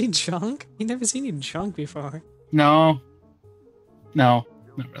actually drunk? You never seen you drunk before. No, not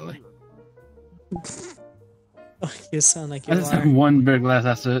really. Oh, you sound like I you just are. have one beer glass.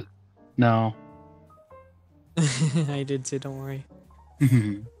 That's it. No. I did too, don't worry.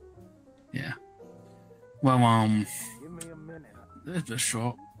 Yeah. Well, there's a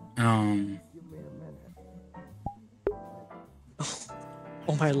shop.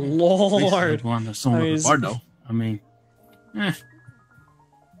 Oh my lord! One that's some of the bar though. I mean, I'm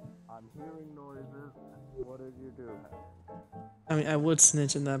hearing noises. What did you do? I mean, I would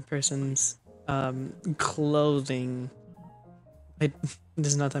snitch in that person's clothing.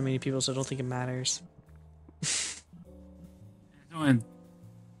 There's not that many people, so I don't think it matters. and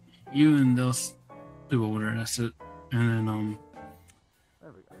you and those people over there. That's it. And then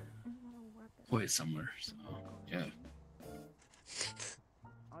wait somewhere. So yeah.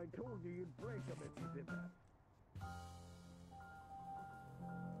 I told you you'd break them if you did that.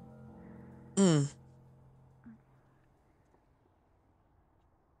 Hmm.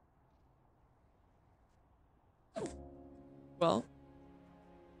 Well.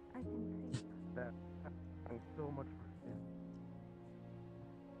 That thanks so much for it.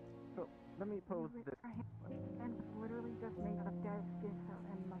 So let me pose this.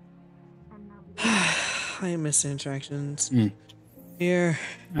 I miss interactions. Mm. Here.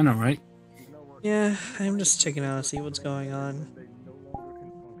 I know, right? Yeah, I'm just checking out, see what's going on.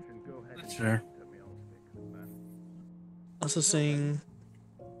 That's fair. Also saying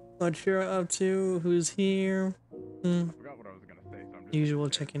what you're up to, who's here. Hmm. Usual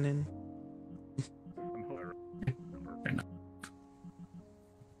checking in.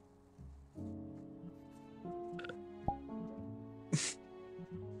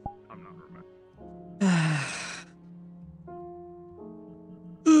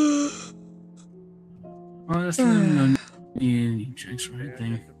 Well, that's no need checks or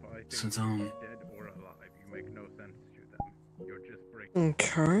anything. Since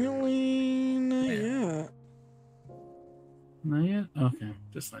Currently, not yet. Not yet? Okay,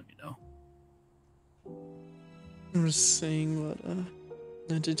 just let me know. I'm just saying what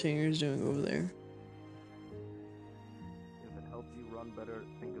the entertainer's doing over there. If it helps you run better,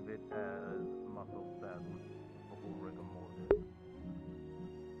 think of it as muscle spasm before rigor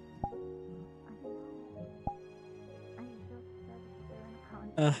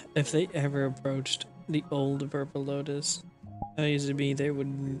mortis. If they ever approached the old Purple Lotus, that used to be, they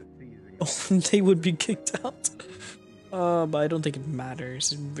would they would be kicked out. But I don't think it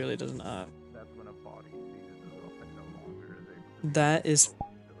matters. It really does not. That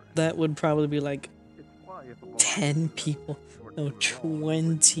would probably be like 10 people. No,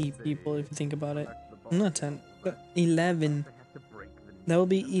 20 people if you think about it. Not 10, but 11. That would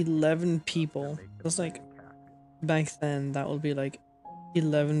be 11 people. That's like, back then, that would be like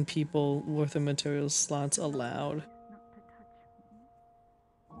 11 people worth of material slots allowed.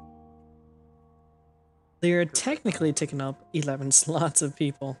 They are technically taking up 11 slots of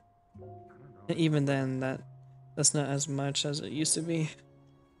people. And even then, that's not as much as it used to be.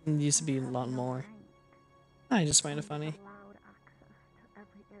 It used to be a lot more. I just find it funny.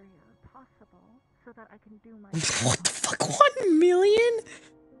 What the fuck? 1 million?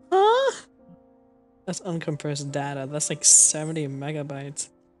 Huh? That's uncompressed data. That's like 70 megabytes.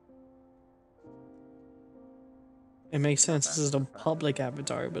 It makes sense. This is a public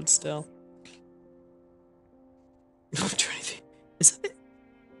avatar, but still. Don't do anything. Is that it?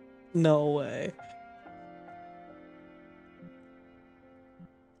 No way.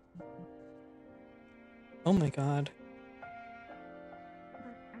 Oh my god.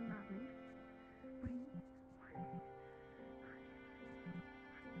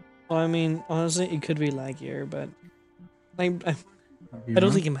 Well, I mean, honestly, it could be laggier, but I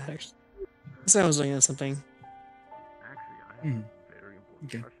don't think it matters. So I was looking at something. Actually, I have a very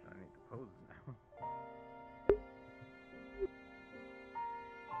important question I need to pose now.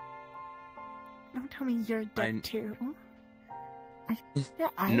 Don't tell me you're dead too. Your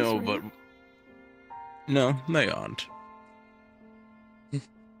eyes No, were- but no, they aren't.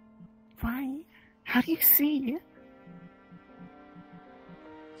 Why? How do you see?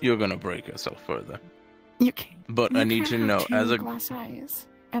 You're gonna break yourself further. You can't. But you I need can't to have know two as a glass eyes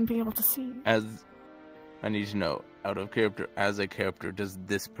and be able to see. I need to know out of character as a character. Does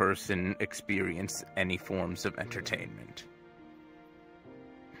this person experience any forms of entertainment?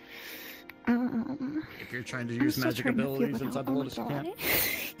 If you're trying to use magic abilities inside the Lotus, you can't.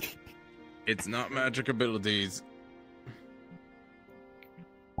 It's not magic abilities.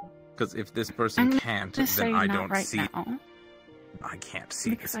 Because if this person can't, then I don't right see. Now, I can't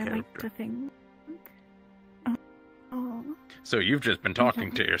see because this I character. like to think. Oh. So you've just been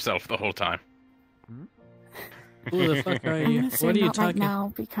talking to yourself the whole time. Who the fuck are I'm you? gonna say What are you not right talking?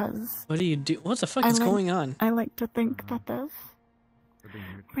 now because What do you do? What the fuck is going on? I like to think that this.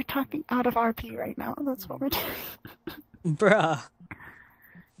 We're talking out of RP right now. That's what we're doing. Bruh.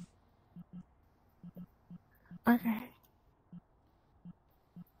 Okay.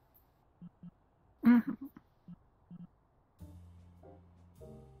 Mm-hmm.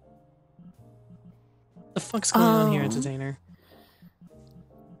 The fuck's going on here, entertainer?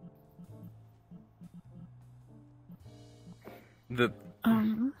 The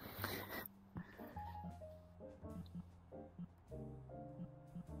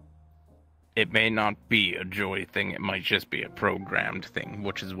It may not be a joy thing, it might just be a programmed thing,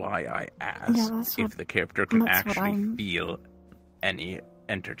 which is why I asked if the character can actually feel any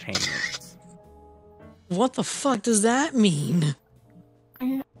entertainment. What the fuck does that mean?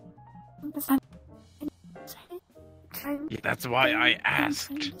 Yeah, that's why I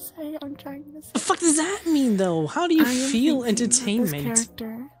asked. I'm trying to say. The fuck does that mean, though? How do you feel entertainment? This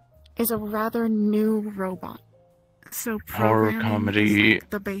character is a rather new robot. So Horror comedy,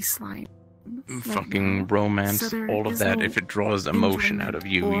 the baseline. fucking romance, So all of is that. no If it draws emotion out of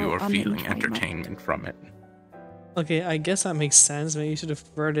you, or you are feeling unenjoyment. entertainment from it. Okay, I guess that makes sense. Maybe you should have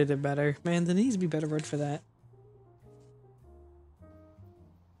worded it better. Man, there needs to be a better word for that.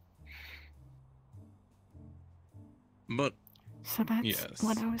 But So that's yes,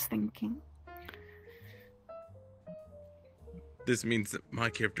 what I was thinking. this means that my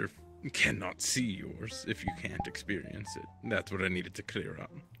character cannot see yours if you can't experience it. That's what I needed to clear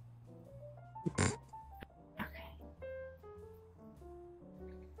up.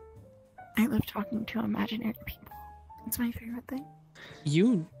 I love talking to imaginary people. It's my favorite thing.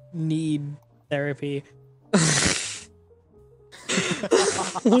 You need therapy.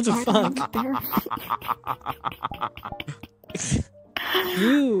 What the fuck?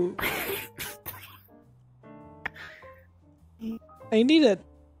 You. I need to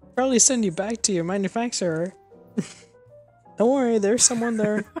probably send you back to your manufacturer. Don't worry, there's someone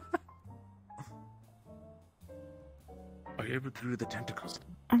there. Are you able to do the tentacles?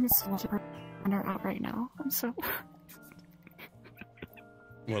 I'm so super under out right now. I'm so.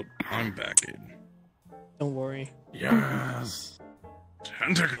 Well, I'm back in. Don't worry. Yes.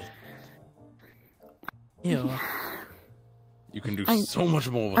 Tentacle. Ew. You can do I- so much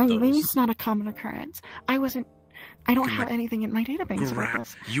more with I those. mean, it's not a common occurrence. I don't have anything in my database about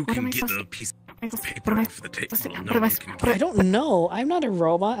this. You What am can I get supposed a to- piece what of am I paper off the table. what No am I one sp- can what get I don't know. I'm not a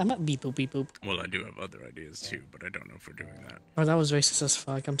robot. I'm not beep boop beep boop. Well, I do have other ideas too, but I don't know if we're doing that. Oh, that was racist as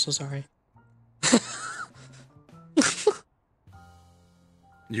fuck. I'm so sorry.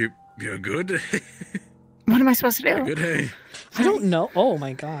 You're good. What am I supposed to do? Good hey. I don't know. Oh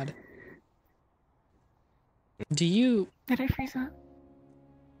my god. Do you? Did I freeze up?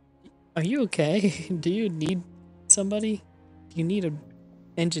 Are you okay? Do you need somebody? Do you need an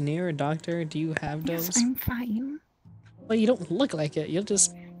engineer, a doctor? Do you have those? Yes, I'm fine. Well, you don't look like it. You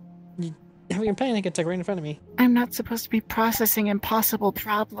have your panic attack right in front of me. I'm not supposed to be processing impossible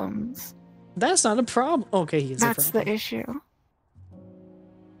problems. That's not a problem. Okay, he's That's a problem. the issue.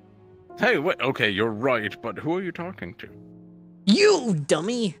 Hey, what? Okay, you're right, but who are you talking to? You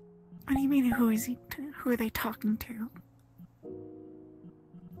dummy! What do you mean? Who is he? Who are they talking to?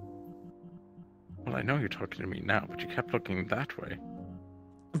 Well, I know you're talking to me now, but you kept looking that way.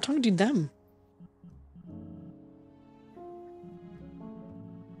 I'm talking to them.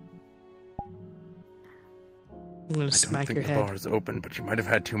 I'm gonna smack your head. The bar is open, but you might have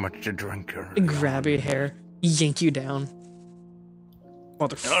had too much to drink. Grab your hair, yank you down.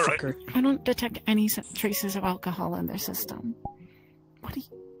 Motherfucker. Right. I don't detect any traces of alcohol in their system. What do you...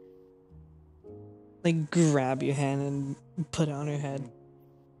 Like, grab your hand and put it on your head.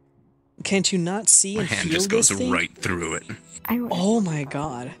 Can't you not see and My hand feel just this goes thing? right through it. Oh my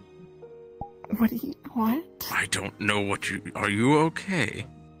god. What? I don't know what you... Are you okay?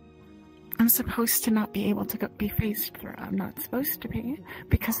 I'm supposed to not be able to be phased through. I'm not supposed to be.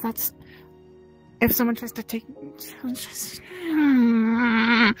 Because that's... If someone tries to take...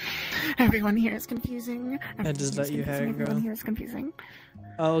 Everyone here is confusing. I just let you have it, girl. Everyone here is confusing.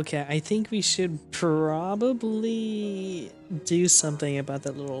 Okay, I think we should probably do something about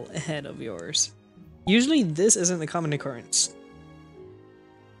that little head of yours. Usually this isn't a common occurrence.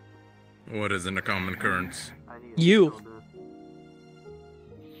 What isn't a common occurrence? You.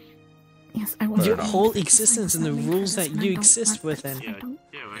 Yes, I will. Your whole existence and the rules that you exist within.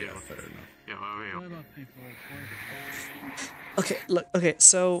 Okay, look, okay,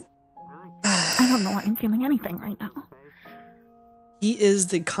 so... I don't know why I'm feeling anything right now. He is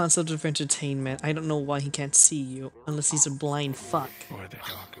the concept of entertainment. I don't know why he can't see you, unless he's a blind fuck. What are they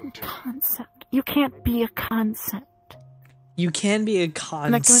talking to? Concept. You can't be a concept. You can be a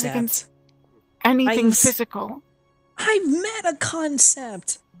concept. That goes against anything physical. I've met a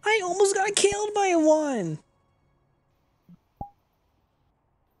concept! I almost got killed by one!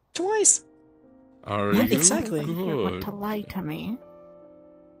 Twice! Are yeah, you exactly. You want to lie to me.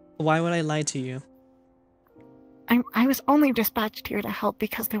 Why would I lie to you? I was only dispatched here to help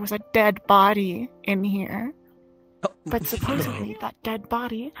because there was a dead body in here. Oh. But supposedly that dead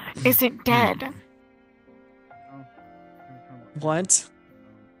body isn't dead. What?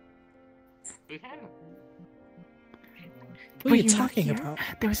 What are you talking about?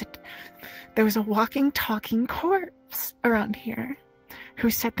 There was a walking, talking corpse around here who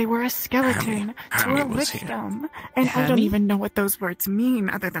said they were a skeleton to a victim. And I don't even know what those words mean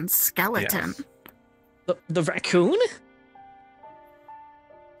other than skeleton. Yes. The raccoon?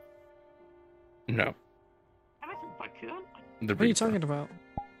 No. What are you talking about?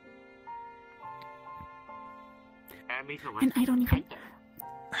 And I don't even...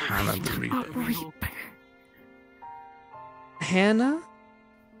 Hannah the Reaper. Hannah?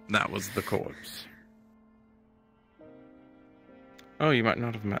 That was the corpse. Oh, you might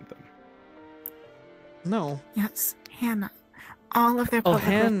not have met them. No. Yes, Hannah. All of their public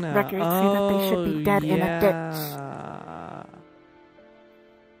Hannah. records say that they should be dead in a ditch.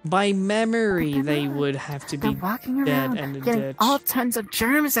 By memory, they would have to be dead in a ditch. All tons of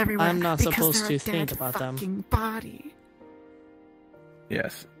germs everywhere. I'm not supposed to they're a think dead about them. fucking body.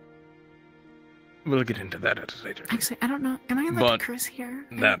 Yes. We'll get into that at a later date. Actually, I don't know. Am I allowed to curse here?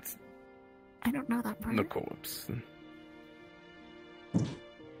 That's... I don't know that part. The corpse.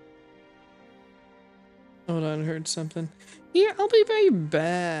 Hold on, I heard something. Yeah, I'll be right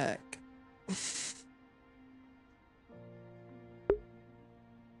back.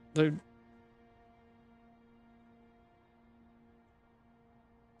 They're...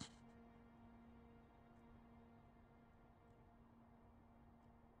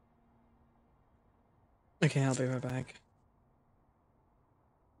 Okay, I'll be right back.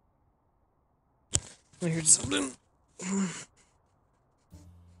 I heard something.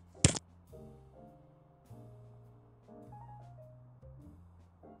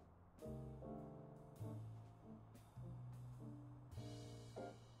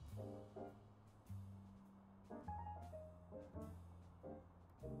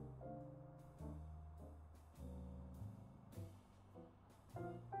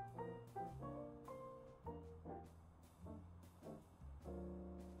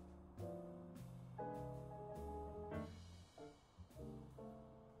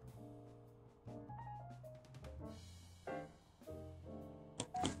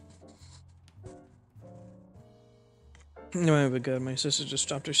 No, but good. My sister just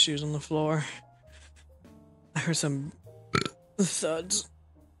dropped her shoes on the floor. I heard some thuds.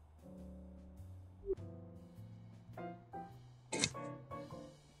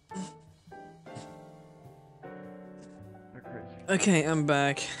 Okay, I'm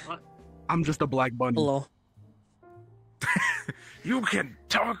back. I'm just a black bunny. Hello. You can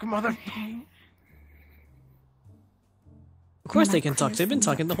talk, mother. Of course they can talk. They've been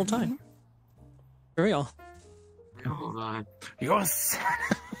talking the whole time. For real. Hold on. You're sad.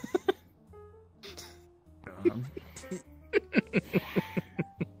 I've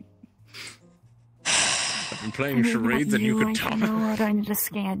been playing charades and you could talk. No, I need to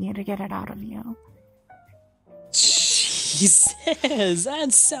scan you to get it out of you. Jesus,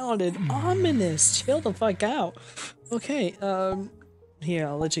 that sounded ominous. Chill the fuck out. Okay, here,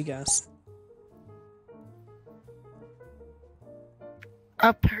 I'll let you guess.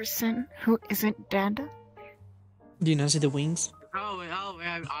 A person who isn't dead? Do you not see the wings?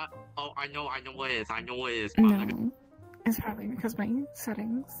 I know what it is. I know what it is. No. It's probably because my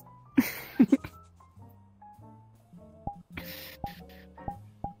settings.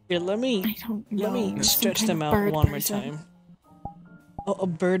 Here, let me stretch them out one more time. Oh, a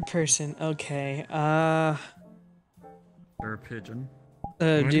bird person. Okay. Or a pigeon.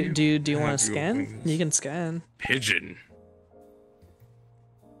 Do you want to scan? You can scan. Pigeon.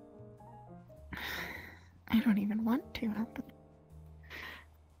 I don't even want to.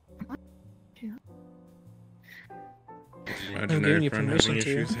 I'm giving you permission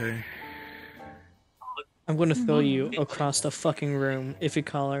to. I'm gonna throw you across the fucking room if you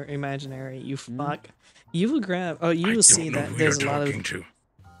call her imaginary. You fuck. You will grab. Oh, you will see that there's a lot of.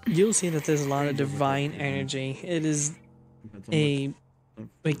 You'll see that there's a lot of divine energy. It is a.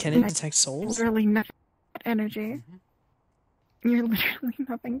 Wait, can it detect souls? Literally not energy. You're literally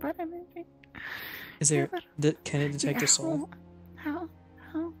nothing but energy. Is there? Can it detect a soul? How?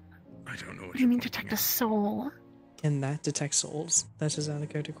 I don't know What do you mean detect a soul? Can that detect souls? That's just out of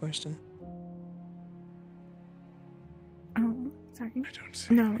character question. Oh, sorry. I don't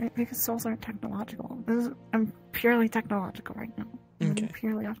see. No, because souls aren't technological. I'm purely technological right now. Okay. I'm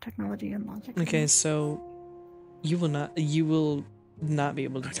purely off technology and logic. Okay, so you will not be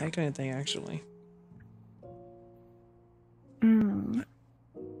able to detect anything actually.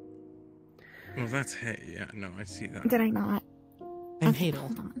 Well, that's hey. Yeah, no, I see that. Did I not? I'm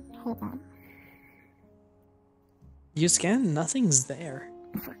Hadel. Hold on. You scan, nothing's there.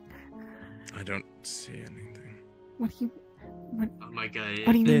 I don't see anything. What do you? What? Oh my god!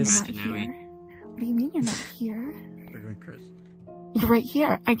 What do you mean you're not here? What do you mean you're not here? Chris. You're right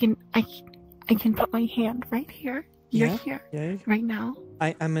here. I can put my hand right here. You're here. Yeah. Right now.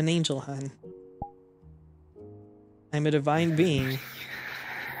 I'm an angel, hun. I'm a divine being.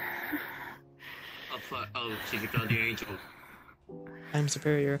 Oh, she's a guardian angel. I'm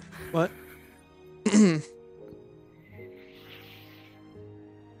superior. What?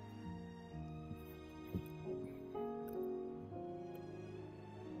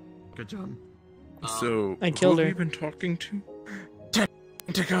 Good job. So, I killed who her. have you been talking to?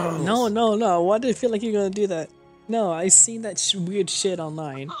 Tentacles! No. Why do you feel like you're gonna do that? No, I seen that weird shit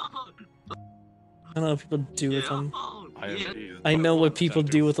online. I don't know what people do with them. I know what people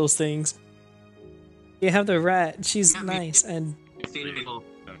do with those things. You have the rat. She's nice and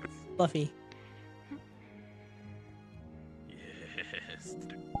fluffy. Yes.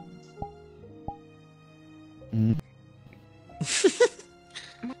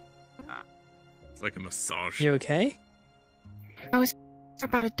 It's like a massage. You okay? I was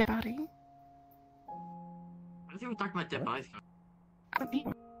about a dead body. What is he talking about dead bodies?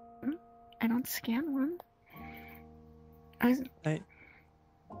 I don't scan one.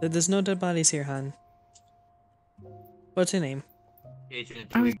 There's no dead bodies here, hon. What's your name?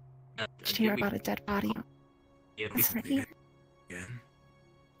 I was just here about a dead body. It's right here.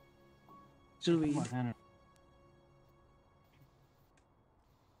 Julie.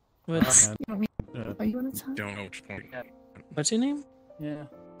 What's Are you on its Don't know which point. What's your name? Yeah.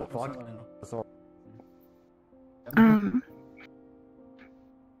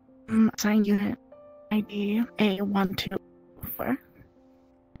 Assigned unit ID A124. How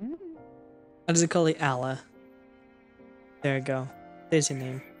does it call it? Allah. There you go. There's your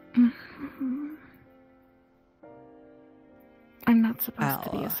name. I'm not supposed to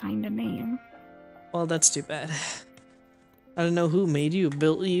be assigned a name. Well, that's too bad. I don't know who made you,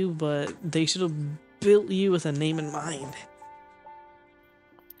 built you, but they should have built you with a name in mind.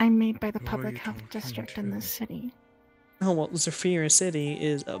 I'm made by the public health district in this city. Oh, well, Zephyr City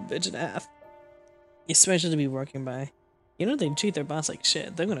is a bitch and a half. Especially to be working by. You know, they treat their boss like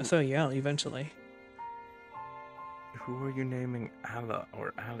shit. They're gonna throw you out eventually. Who are you naming Allah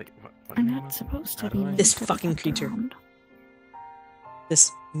or Ali? What I'm not supposed to be. This fucking creature.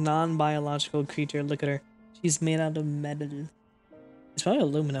 This non-biological creature, look at her. She's made out of metal. It's probably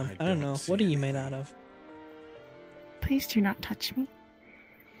aluminum. I don't know. What are you made out of? Please do not touch me.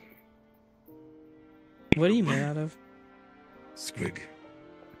 What are you made out of? Squig.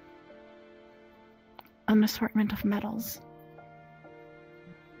 An assortment of metals.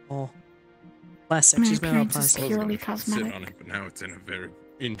 Oh, plastic. My She's made out of appearance is plastic. purely Sit cosmetic. on it, but now it's in a very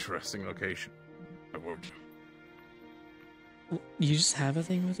interesting location. I won't. You just have a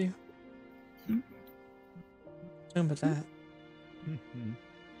thing with you? Tell me about that.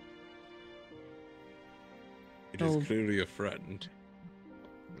 It is clearly a friend.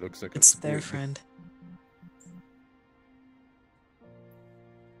 Looks like It's their friend.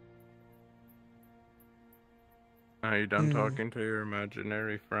 Are you done talking to your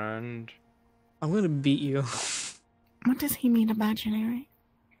imaginary friend? I'm gonna beat you. What does he mean, imaginary?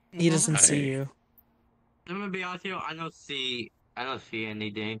 He doesn't see you. I'm gonna be honest with you, I don't see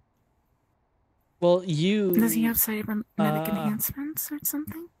anything. Well, you... Does he have cybernetic enhancements or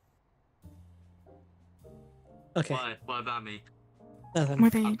something? Okay. What about me? Nothing. Were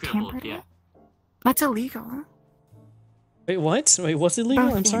they tampered with? That's illegal. Wait, what? Wait, what's illegal?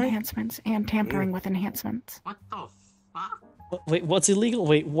 Both I'm the sorry? enhancements and tampering with enhancements. What the fuck? Wait, what's illegal?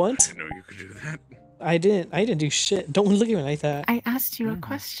 Wait, what? I know you could do that. I didn't do shit. Don't look at me like that. I asked you a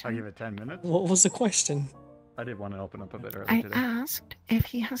question. I'll give it 10 minutes. What was the question? I did want to open up a bit early I today. asked if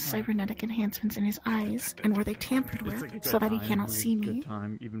he has cybernetic enhancements in his eyes, and were they tampered with, so that he cannot see me.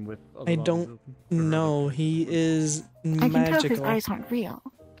 Even with I don't know. He is I can tell his magical. eyes aren't real.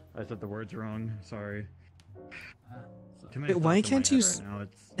 I said the words wrong. Sorry. Wait, why can't you...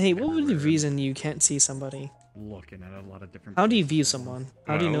 Hey, what would be the reason you can't see somebody? Looking at a lot of different... How do you view someone?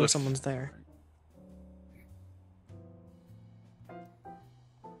 How do you know Well, someone's there?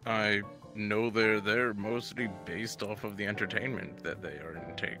 I know they're there mostly based off of the entertainment that they are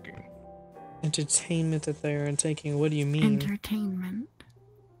intaking. Entertainment that they're taking. What do you mean? Entertainment.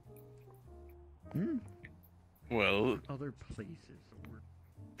 Well, other places.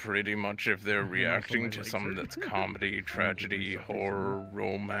 pretty much if they're reacting to something that's comedy, tragedy, horror,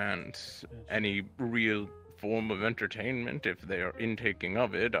 romance, any real form of entertainment, if they are intaking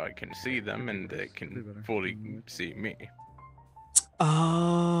of it, I can see them and they can fully see me.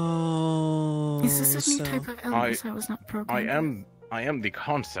 Oh. Is this a new type of illness I was not programmed? I am the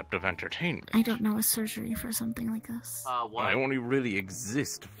concept of entertainment. I don't know a surgery for something like this. I only really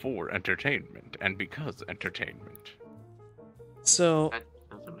exist for entertainment and because entertainment. So,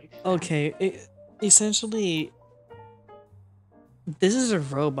 okay, essentially, this is a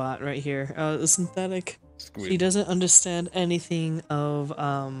robot right here, a synthetic. She doesn't understand anything of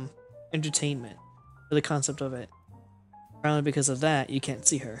entertainment, or the concept of it. Probably because of that, you can't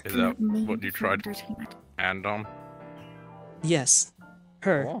see her. Is that what you tried to hand on? Yes,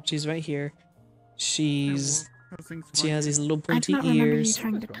 her. She's right here. She has these little pointy I don't remember you ears.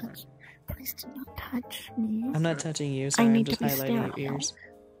 trying to touch. Please do not touch me. I'm not touching you. I Sorry, I'm need just to be highlighting sterile your ears.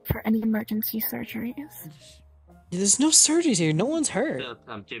 for any emergency surgeries. There's no surgeries here. No one's hurt.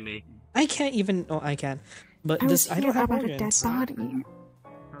 Jimmy. I can't even. Oh, I can. But I this, was I don't here have about organs. a dead body.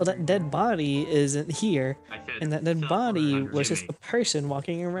 Well, that dead body isn't here, and that dead body was just Jimmy. a person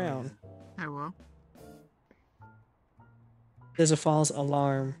walking around. Hello. There's a false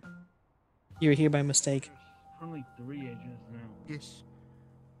alarm. You're here by mistake. Only 3 agents now. Yes.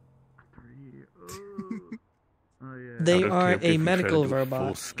 They Out of are character, a if you try to medical do a robot.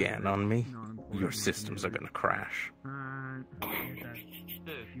 full scan on me, your systems are gonna crash.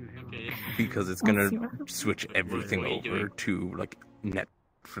 Because it's gonna switch everything over to like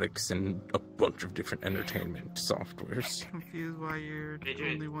Netflix and a bunch of different entertainment softwares. Confused why you're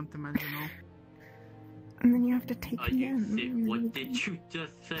only one-dimensional. And then you have to take me in. What did you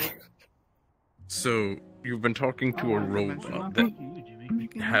just say? So you've been talking to a robot that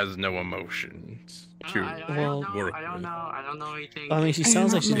has no emotions to work I don't know anything. I mean, she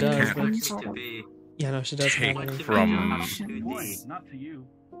sounds like she does. Can't But... Yeah, no, she doesn't have any. from Not to you.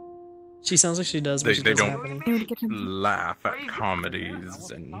 She sounds like she does, but she they doesn't have any. don't laugh at comedies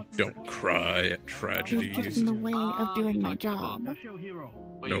and don't cry at You get tragedies. in the way of doing my job. No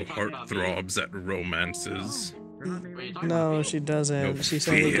heartthrobs at romances. No, she doesn't. No She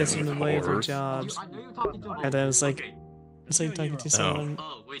solely gets in the fear way of her horror. jobs. And I was like, it's like talking to someone,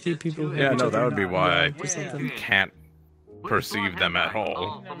 two people who Yeah, have no, that would be why or something. I can't perceive them at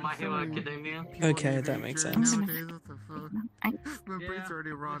all. Okay, that makes sense. My brain's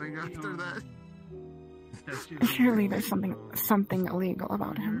already rotting after that. Surely there's something illegal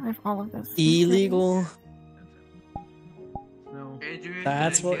about him if all of this is Illegal?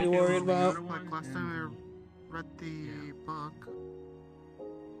 That's what you're worried about? Like last time I read the book.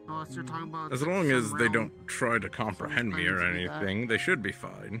 Unless you're talking about As long as they don't try to comprehend me or anything, they should be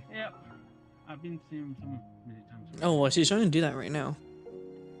fine. Yep. I've been seeing some many times. Oh, well, she's trying to do that right now.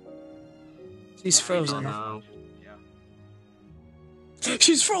 She's frozen.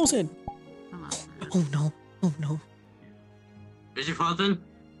 She's frozen! Oh no. Oh no. Is she frozen?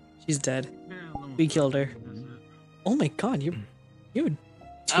 She's dead. We killed her. Oh my god, you're a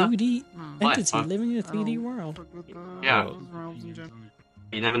 2D entity What? living in a 3D world. Yeah.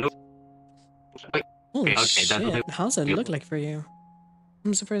 You never know. Holy Okay, shit, how's that look like for you?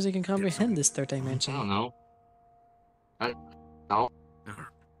 I'm surprised you can comprehend this third I dimension. don't know. No.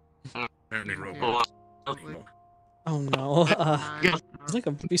 Oh no, there's like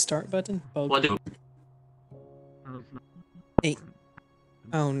a restart button. Oh, What do? hey.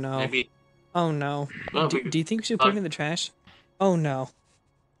 Oh no. Maybe. Oh no. Well, Do you think we should put it in the trash? Oh no.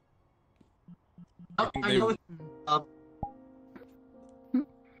 I know.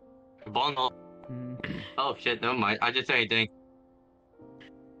 Bono. Oh shit, never mind. I just say anything.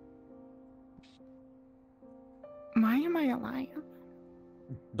 Why am I alive?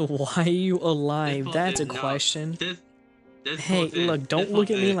 Why are you alive? That's a question. Hey, look, don't look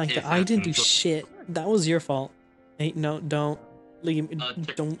at me like that. I didn't do shit. That was your fault. Hey, no, don't.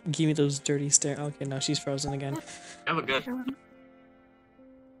 Don't give me those dirty stares. Okay, no, she's frozen again. Have a good.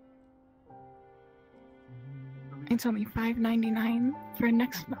 It's only $5.99 for a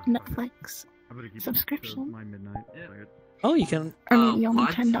next Netflix subscription. Oh, you can. Or maybe only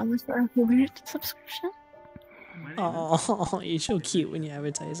 $10 for a Hulu subscription. Oh, you're so cute when you're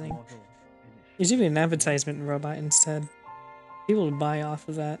advertising. You should be an advertisement robot instead. People would buy off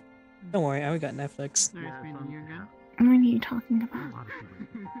of that. Don't worry, I got Netflix. What are you talking about?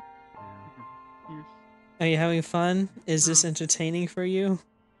 Are you having fun? Is this entertaining for you?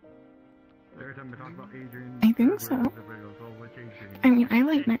 I think so. I mean, I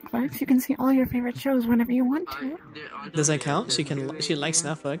like Netflix. You can see all your favorite shows whenever you want to. Does that count? She likes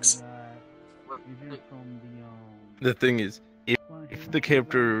Netflix. The thing is, if the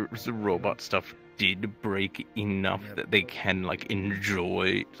character's robot stuff did break enough that they can like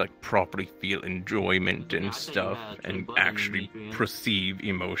enjoy, like properly feel enjoyment and stuff, and actually perceive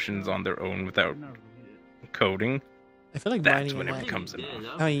emotions on their own without coding, I feel like that's biting when your it hand. becomes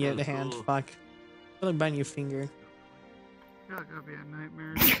enough. Oh, you get the hand. Fuck. I feel like biting your finger.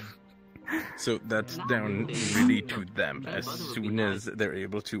 So that's down really to them. As soon as they're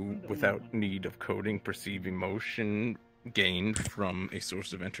able to, without need of coding, perceive emotion gained from a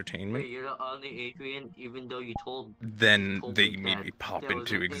source of entertainment, Wait, you're the only Adrian, even though you told. then they immediately pop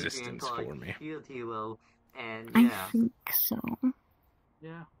into existence for me. I think so.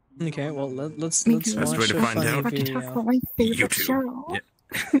 Yeah. Okay, well let's Because watch Best way to a find funny out? I can video. talk about my favorite YouTube. show.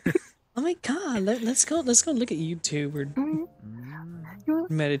 Yeah. Oh my god, let's go look at YouTube or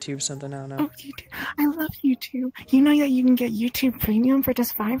Meditube something. I don't know. Oh, YouTube. I love YouTube. You know that you can get YouTube Premium for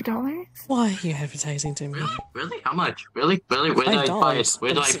just $5? Why are you advertising to me? Really? How much? Really? Where do I buy it?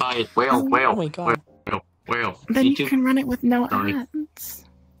 Where do I buy it? Where? Oh my god. Where? Then you YouTube? can run it with no Sorry. ads.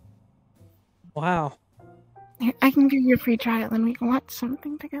 Wow. Here, I can give you a free trial and we can watch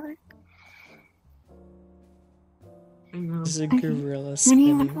something together. This is a Okay. gorilla What do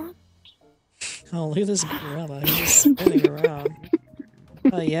you want spinning. to watch? Oh, look at this gorilla. He's just spinning around.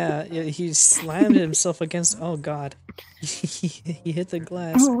 Oh yeah, he slammed himself against. Oh god, he hit the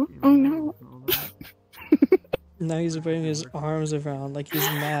glass. Oh no. Now he's putting his arms around like he's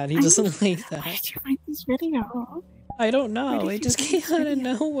mad. He doesn't like Where that. did you find this video? I don't know. Where did It you just find came this out of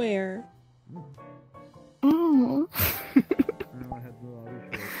video? nowhere. Oh.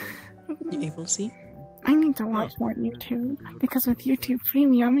 You able to see? I need to watch more YouTube because with YouTube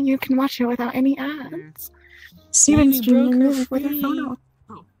Premium you can watch it without any ads. See, Even we stream broke your her music with your free. phone.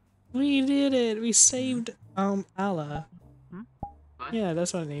 We did it. We saved Allah. Yeah,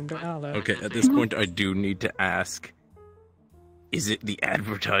 that's what I named her, Allah. Okay, at this point, I do need to ask: is it the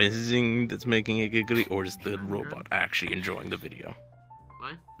advertising that's making it giggly, or is the robot actually enjoying the video?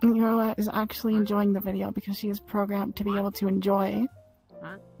 Yola is actually enjoying the video because she is programmed to be able to enjoy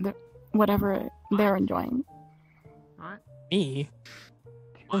whatever they're enjoying. Me?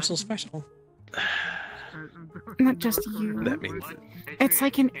 I'm so special. Not just you. That means It's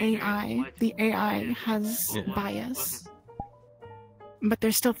like an AI. The AI has bias, but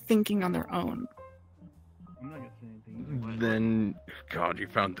they're still thinking on their own. then, God, you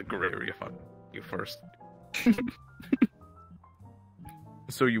found the gray area. Fuck you first.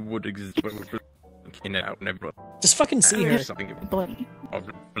 So you would exist in and out and everyone. Just fucking see her. Something Bloody. of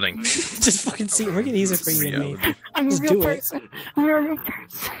blink. Just fucking see her. Make it easier for you and me. Reality. I'm a Just real do it. person. I'm a real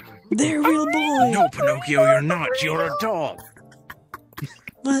person. They're a real boy. No, Pinocchio, you're not. You're a dog.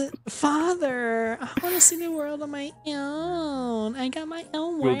 But father, I want to see the world on my own. I got my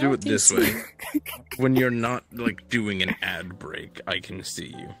own world. We'll do it to this see. way. When you're not like doing an ad break, I can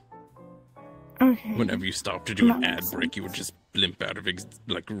see you. Okay. Whenever you stop to do an That ad makes break, you would just blimp out of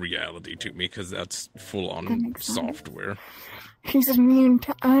like reality to me, because that's full That on makes sense. software. He's immune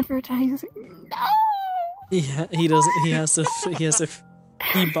to advertising. No! Yeah, he doesn't. He has to.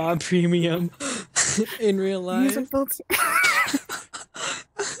 He bought premium in real life.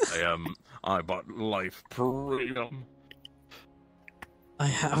 I bought life premium. I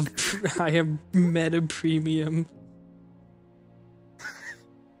have meta premium.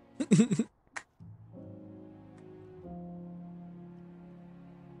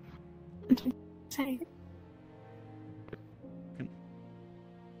 Say.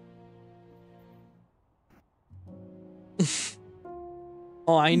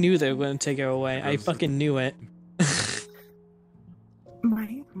 Oh, I knew they were gonna take her away. I fucking knew it.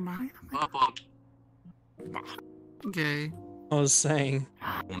 Okay. I was saying.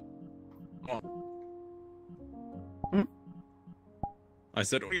 I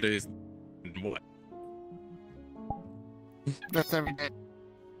said days. What? That's every day.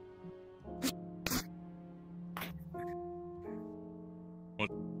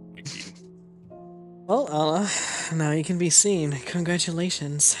 Well, Anna, now you can be seen.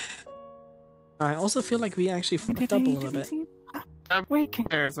 Congratulations. I also feel like we actually fucked up a little bit. Wait,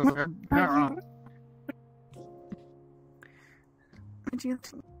 would you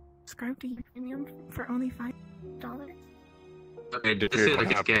subscribe to your premium for only $5? Okay, this is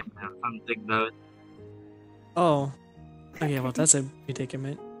like a scam now. I'm thinking about it. Oh. Okay, well that's a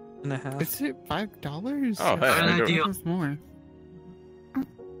predicament and a half. Is it $5? Oh, hey, I do. It's more.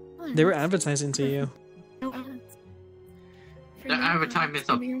 They were advertising to you. No ads. The advertisements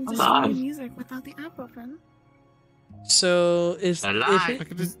are live. Music without the app open. So if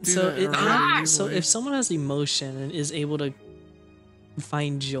live. so if someone has emotion and is able to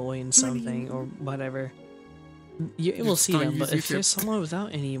find joy in something or whatever, you will see them. But if there's someone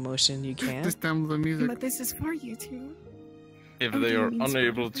without any emotion, you can't. Just download the music. But this is for YouTube. If they are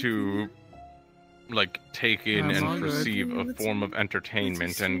unable to, like, take in That's all and good. perceive a form of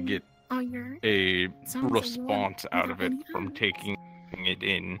entertainment and get a response out of it from taking it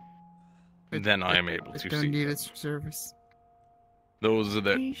in, then I am able to don't see. need its service. Those Are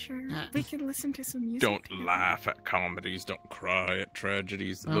that you sure? We can listen to some music. don't laugh at comedies, don't cry at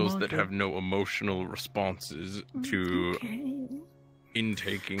tragedies, Oh, those that okay. have no emotional responses to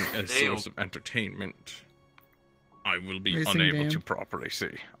intaking a source of entertainment, I will be Racing unable game. to properly see.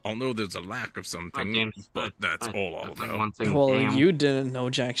 I'll know there's a lack of something, but that's all I'll know. Well, you didn't know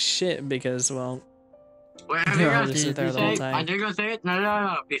jack shit because, well, Wait, you were just sit there the whole time. I'm gonna say it.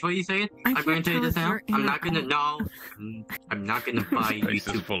 No. Before you say it, I'm going to tell you this now. I'm not gonna I'm not gonna buy Place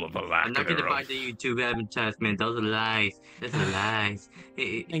is YouTube. full of a lack I'm not gonna buy thereof. the YouTube advertisement. Those are lies. Those are lies.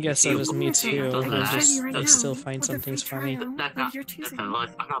 I guess that was me too. Those are I lies. still find some things funny. That's not a lie.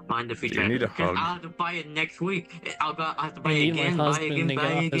 I'm not buying the free Do you need a trial. hug? I'll have to buy it next week. I have to buy I it need my again, buy husband it again, to buy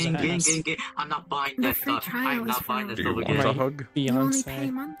get it off his again, ass. again. I'm not buying that stuff. I'm not buying that Do stuff you again. want a Right. hug?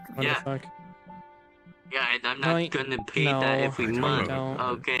 Beyonce. What Yeah. the fuck? Yeah, and I'm No, not I- gonna pay no, that every I month. don't.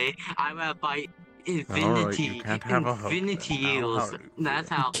 Okay, I'm gonna buy you Infinity. can't have a hug. Infinity I'll Eels. hug you. That's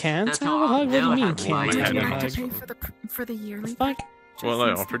how. Can't that's have how a hug? What do you I'll mean have can't life. have Did you a have hug? to pay for the yearly? Fuck. Well,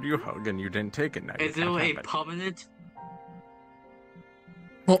 I offered you a hug and you didn't take it. Now you Is there can't a have it. permanent?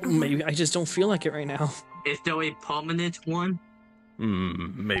 Well, maybe I just don't feel like it right now. Is there a permanent one?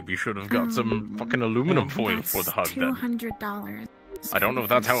 Maybe you should have got some fucking aluminum foil for the hug then. $200. I don't know if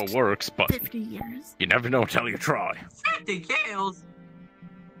that's how it works, but 50 years. you never know until you try. 50 kills.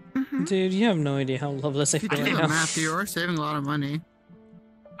 Dude, you have no idea how loveless I You feel do right the now. math, you are saving a lot of money.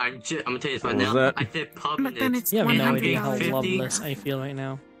 I'm gonna tell you this right What was now. that? I said But then permanent. it's You have no idea how $150. loveless I feel right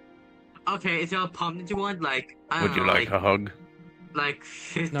now. Okay, is there a permanent one? Like, I don't Would you know, like a hug? like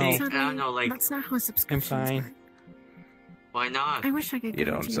 50? No. I don't know, like, That's not how subscriptions I'm fine. work. why not? I wish I could You give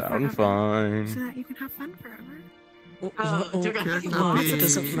it don't to you sound forever, so fine. that you can have fun forever. It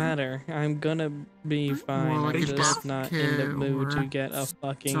doesn't matter. I'm gonna be fine. Well, I'm like a just buff not in the kit mood to or get a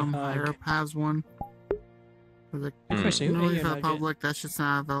fucking Some higher hug. up has one. Like, Question, who no, ate if your that nugget? public, that shit's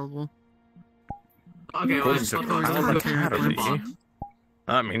not available. Okay, well, According so to far, Power so far, Academy, so far.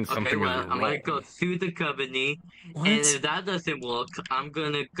 that means Okay, something well, is I'm gonna wrong. go sue the company, What? and if that doesn't work, I'm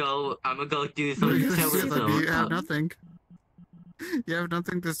gonna go do some You sue them, terrorism. you have nothing. You have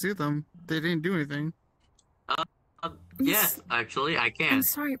nothing to sue them. They didn't do anything. Yes, actually, I I'm can.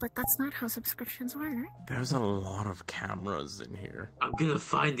 sorry, but that's not how subscriptions work. There's a lot of cameras in here. I'm gonna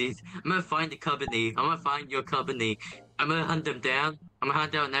find these. I'm gonna find the company. I'm gonna find your company. I'm gonna hunt them down. I'm gonna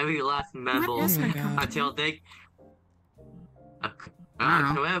hunt down every last member is my God. until they. I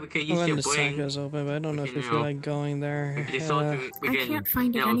don't know. We can I'm use letting your the brain. Sakos open, but I don't know if can, I you feel know, like going there. We can just sort through- we I can, can't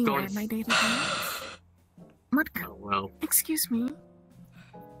find it you know, anywhere go in my and- database. What? Oh, well, Excuse me.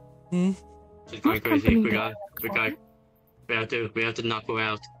 Hmm? she's going What crazy. company We do got, you we work got, for? We have to knock her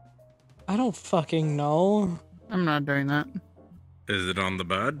out. I don't fucking know. I'm not doing that. Is it on the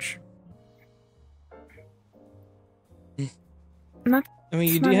badge? Not, I mean,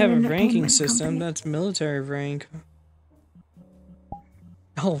 you it's do not have a an ranking entertainment system. company. That's military rank.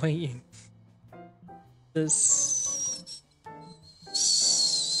 Oh wait. This.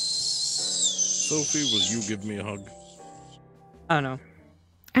 Sophie, will you give me a hug? I don't know.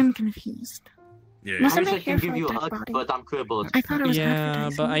 I'm confused. Yeah. I Wasn't wish I I can here for give a you a dead hug, body? but I'm crippled. I thought it was Yeah,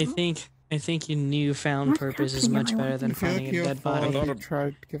 but I advertising. think your newfound What's purpose is happening, much everyone? better than I feel finding like a you dead have body. already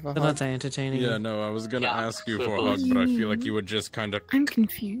tried to give a They're not hug. that entertaining. Yeah, no, I was gonna ask you for a What hug, do but I you feel like mean? you would just kind of. I'm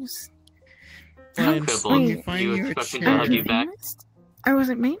confused. I'm crippled. Wait, You expect me to hug you back? I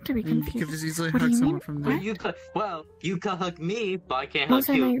wasn't made to be You confused. could just easily What do hug you someone mean? from Well, there. you can hug me, but I can't hug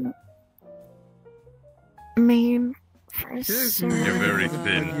Wasn't you. I made for You're very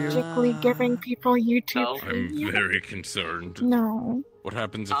thin. surgically giving people YouTube No. I'm videos? very concerned. No. What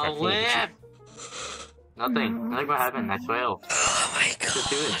happens if I I'll hold you? live. Nothing. Nothing will happen. I swear. Oh my god. Just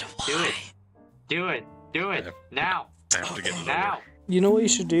do it. Do it. Do it. Do it. Now. I have to get Now. You know what you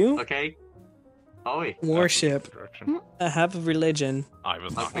should do? Okay. Oi. Worship. Have a religion. I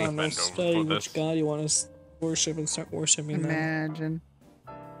was not Okay. gonna bend over Study for which this. god you want to worship and start worshiping them. Imagine.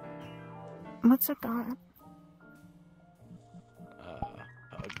 What's a god?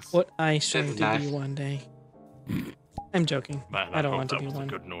 Hugs. What I strive That's to nice. be one day. I'm joking. Man, I don't hope want to that be was one. a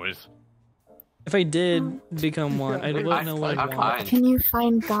good noise. If I did become one, I wouldn't know what I'm I'd fine. want. Can you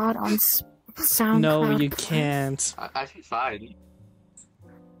find God on SoundCloud? No, you please? can't. I feel fine.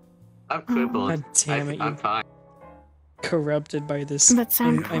 I'm crippled. God damn it, I'm you fine. corrupted by this. But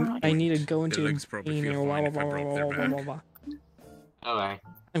SoundCloud. I need to go into Alex a probably brain feel or fine blah if blah I blah broke blah their blah blah back. blah blah. Alright.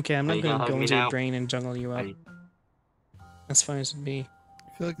 Okay, I'm Are not you gonna gonna hug go me into your now? brain and jungle you up. Are you- As fine as it be.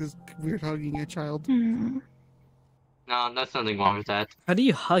 I feel like this weird hugging a child. Hmm. No, there's nothing wrong with that. How do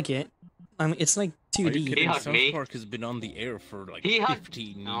you hug it? I mean, it's like Are you 2D. kidding? hugged South me. Park has been on the air for like He hugged-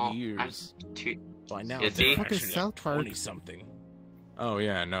 15 No, years. By now, Is they're he? Fuck is actually South like Park? 20 something. Oh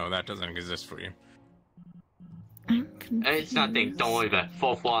yeah, no, that doesn't exist for you. I'm confused. It's nothing. Don't worry about it.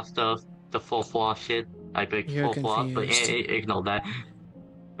 Full floor stuff. The full floor shit. I picked You're full floor, but confused. ignore that.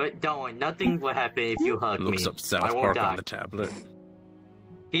 But don't worry, nothing will happen if you hug Looks me. up South I won't Park die. on the tablet.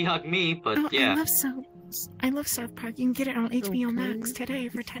 He hugged me, but Oh, yeah. I love South Park. You can get it on HBO Max today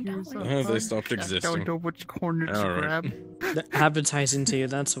for $10. Oh, they stopped Don't existing. know which corner to Alright. grab. They're advertising to you,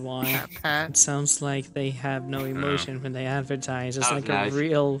 that's why. Pat, pat. It sounds like they have no emotion when they advertise. It's That like was nice. a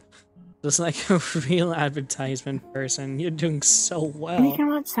real. It's like a real advertisement person. You're doing so You well. can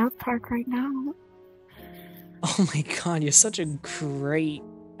watch South Park right now. Oh my god, you're such a great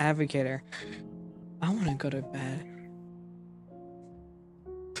advocator. I want to go to bed.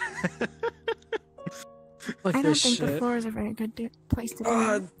 Fuck I don't this think the shit. floor is a very good place to do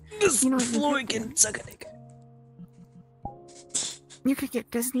God, that. this You know what you floor could do? can suck a dick. You could get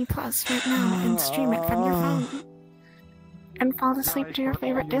Disney Plus right now and stream it from your phone. And fall asleep to your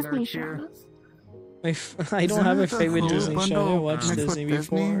favorite Disney shows. I don't have a favorite Disney show. I bundle watched mixed Disney with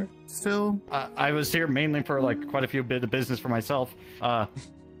before. Still, I was here mainly for like quite a few bit of business for myself, but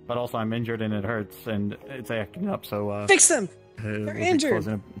also I'm injured and it hurts and it's acting up. So Fix them! we'll They're be injured!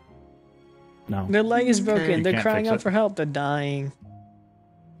 closing up- No. Their leg is broken. You They're can't crying fix out it. for help. They're dying.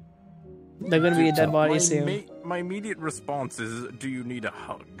 They're gonna be a dead body soon. My immediate response is, do you need a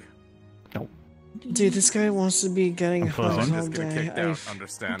hug? No. Dude, this guy wants to be getting I'm hugs closing. all Just get day. kicked out.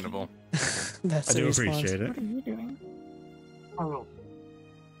 Understandable. That's I the do response. appreciate it. What are you doing? Oh.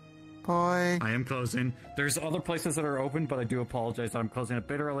 boy. I am closing. There's other places that are open, but I do apologize. I'm closing a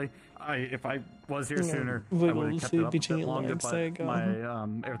bit early. If I was here Yeah, sooner, we I would will have kept feed it up a between bit your longer. legs. But There you go.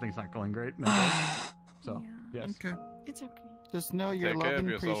 my everything's not going great. So yes. Okay. It's okay. Just know you're Take care loved of and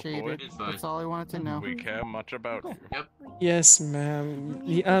yourself, appreciated. boy. It's fine. That's all I wanted to know. We care much about you. Yep. Yes, ma'am.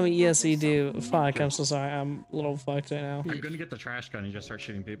 Yes, we do. Fuck, I'm so sorry. I'm a little fucked right now. I'm gonna get the trash gun and just start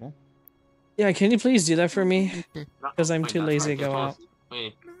shooting people. Yeah, can you please do that for me? Okay. Because I'm Wait, too that's lazy right, to go you're out. supposed-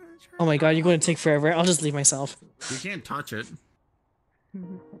 Wait. Oh my god, you're going to take forever. I'll just leave myself. You can't touch it. I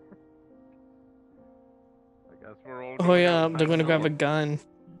guess we're all Oh yeah, go. they're going to grab a gun.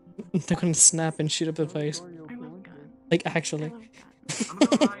 They're going to snap and shoot up the place. I love guns. Like, I actually. love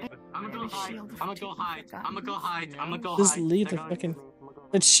guns. I'm gonna go hide. I'm gonna go hide. I'm gonna go hide. I'm gonna go hide. Just leave the fucking...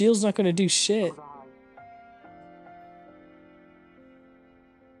 That shield's not going to do shit.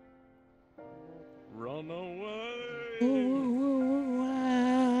 Run away.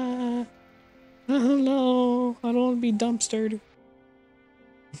 Hello, I don't want to be dumpstered.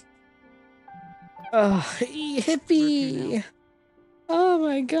 Hippie! Oh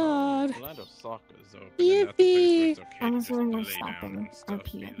my god. Orlando Soccer is open, and that's a place where it's okay I'm to assuming we're just lay down stopping and our stuff,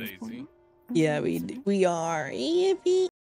 pee be at this lazy. point. Yeah, we are. Yippee.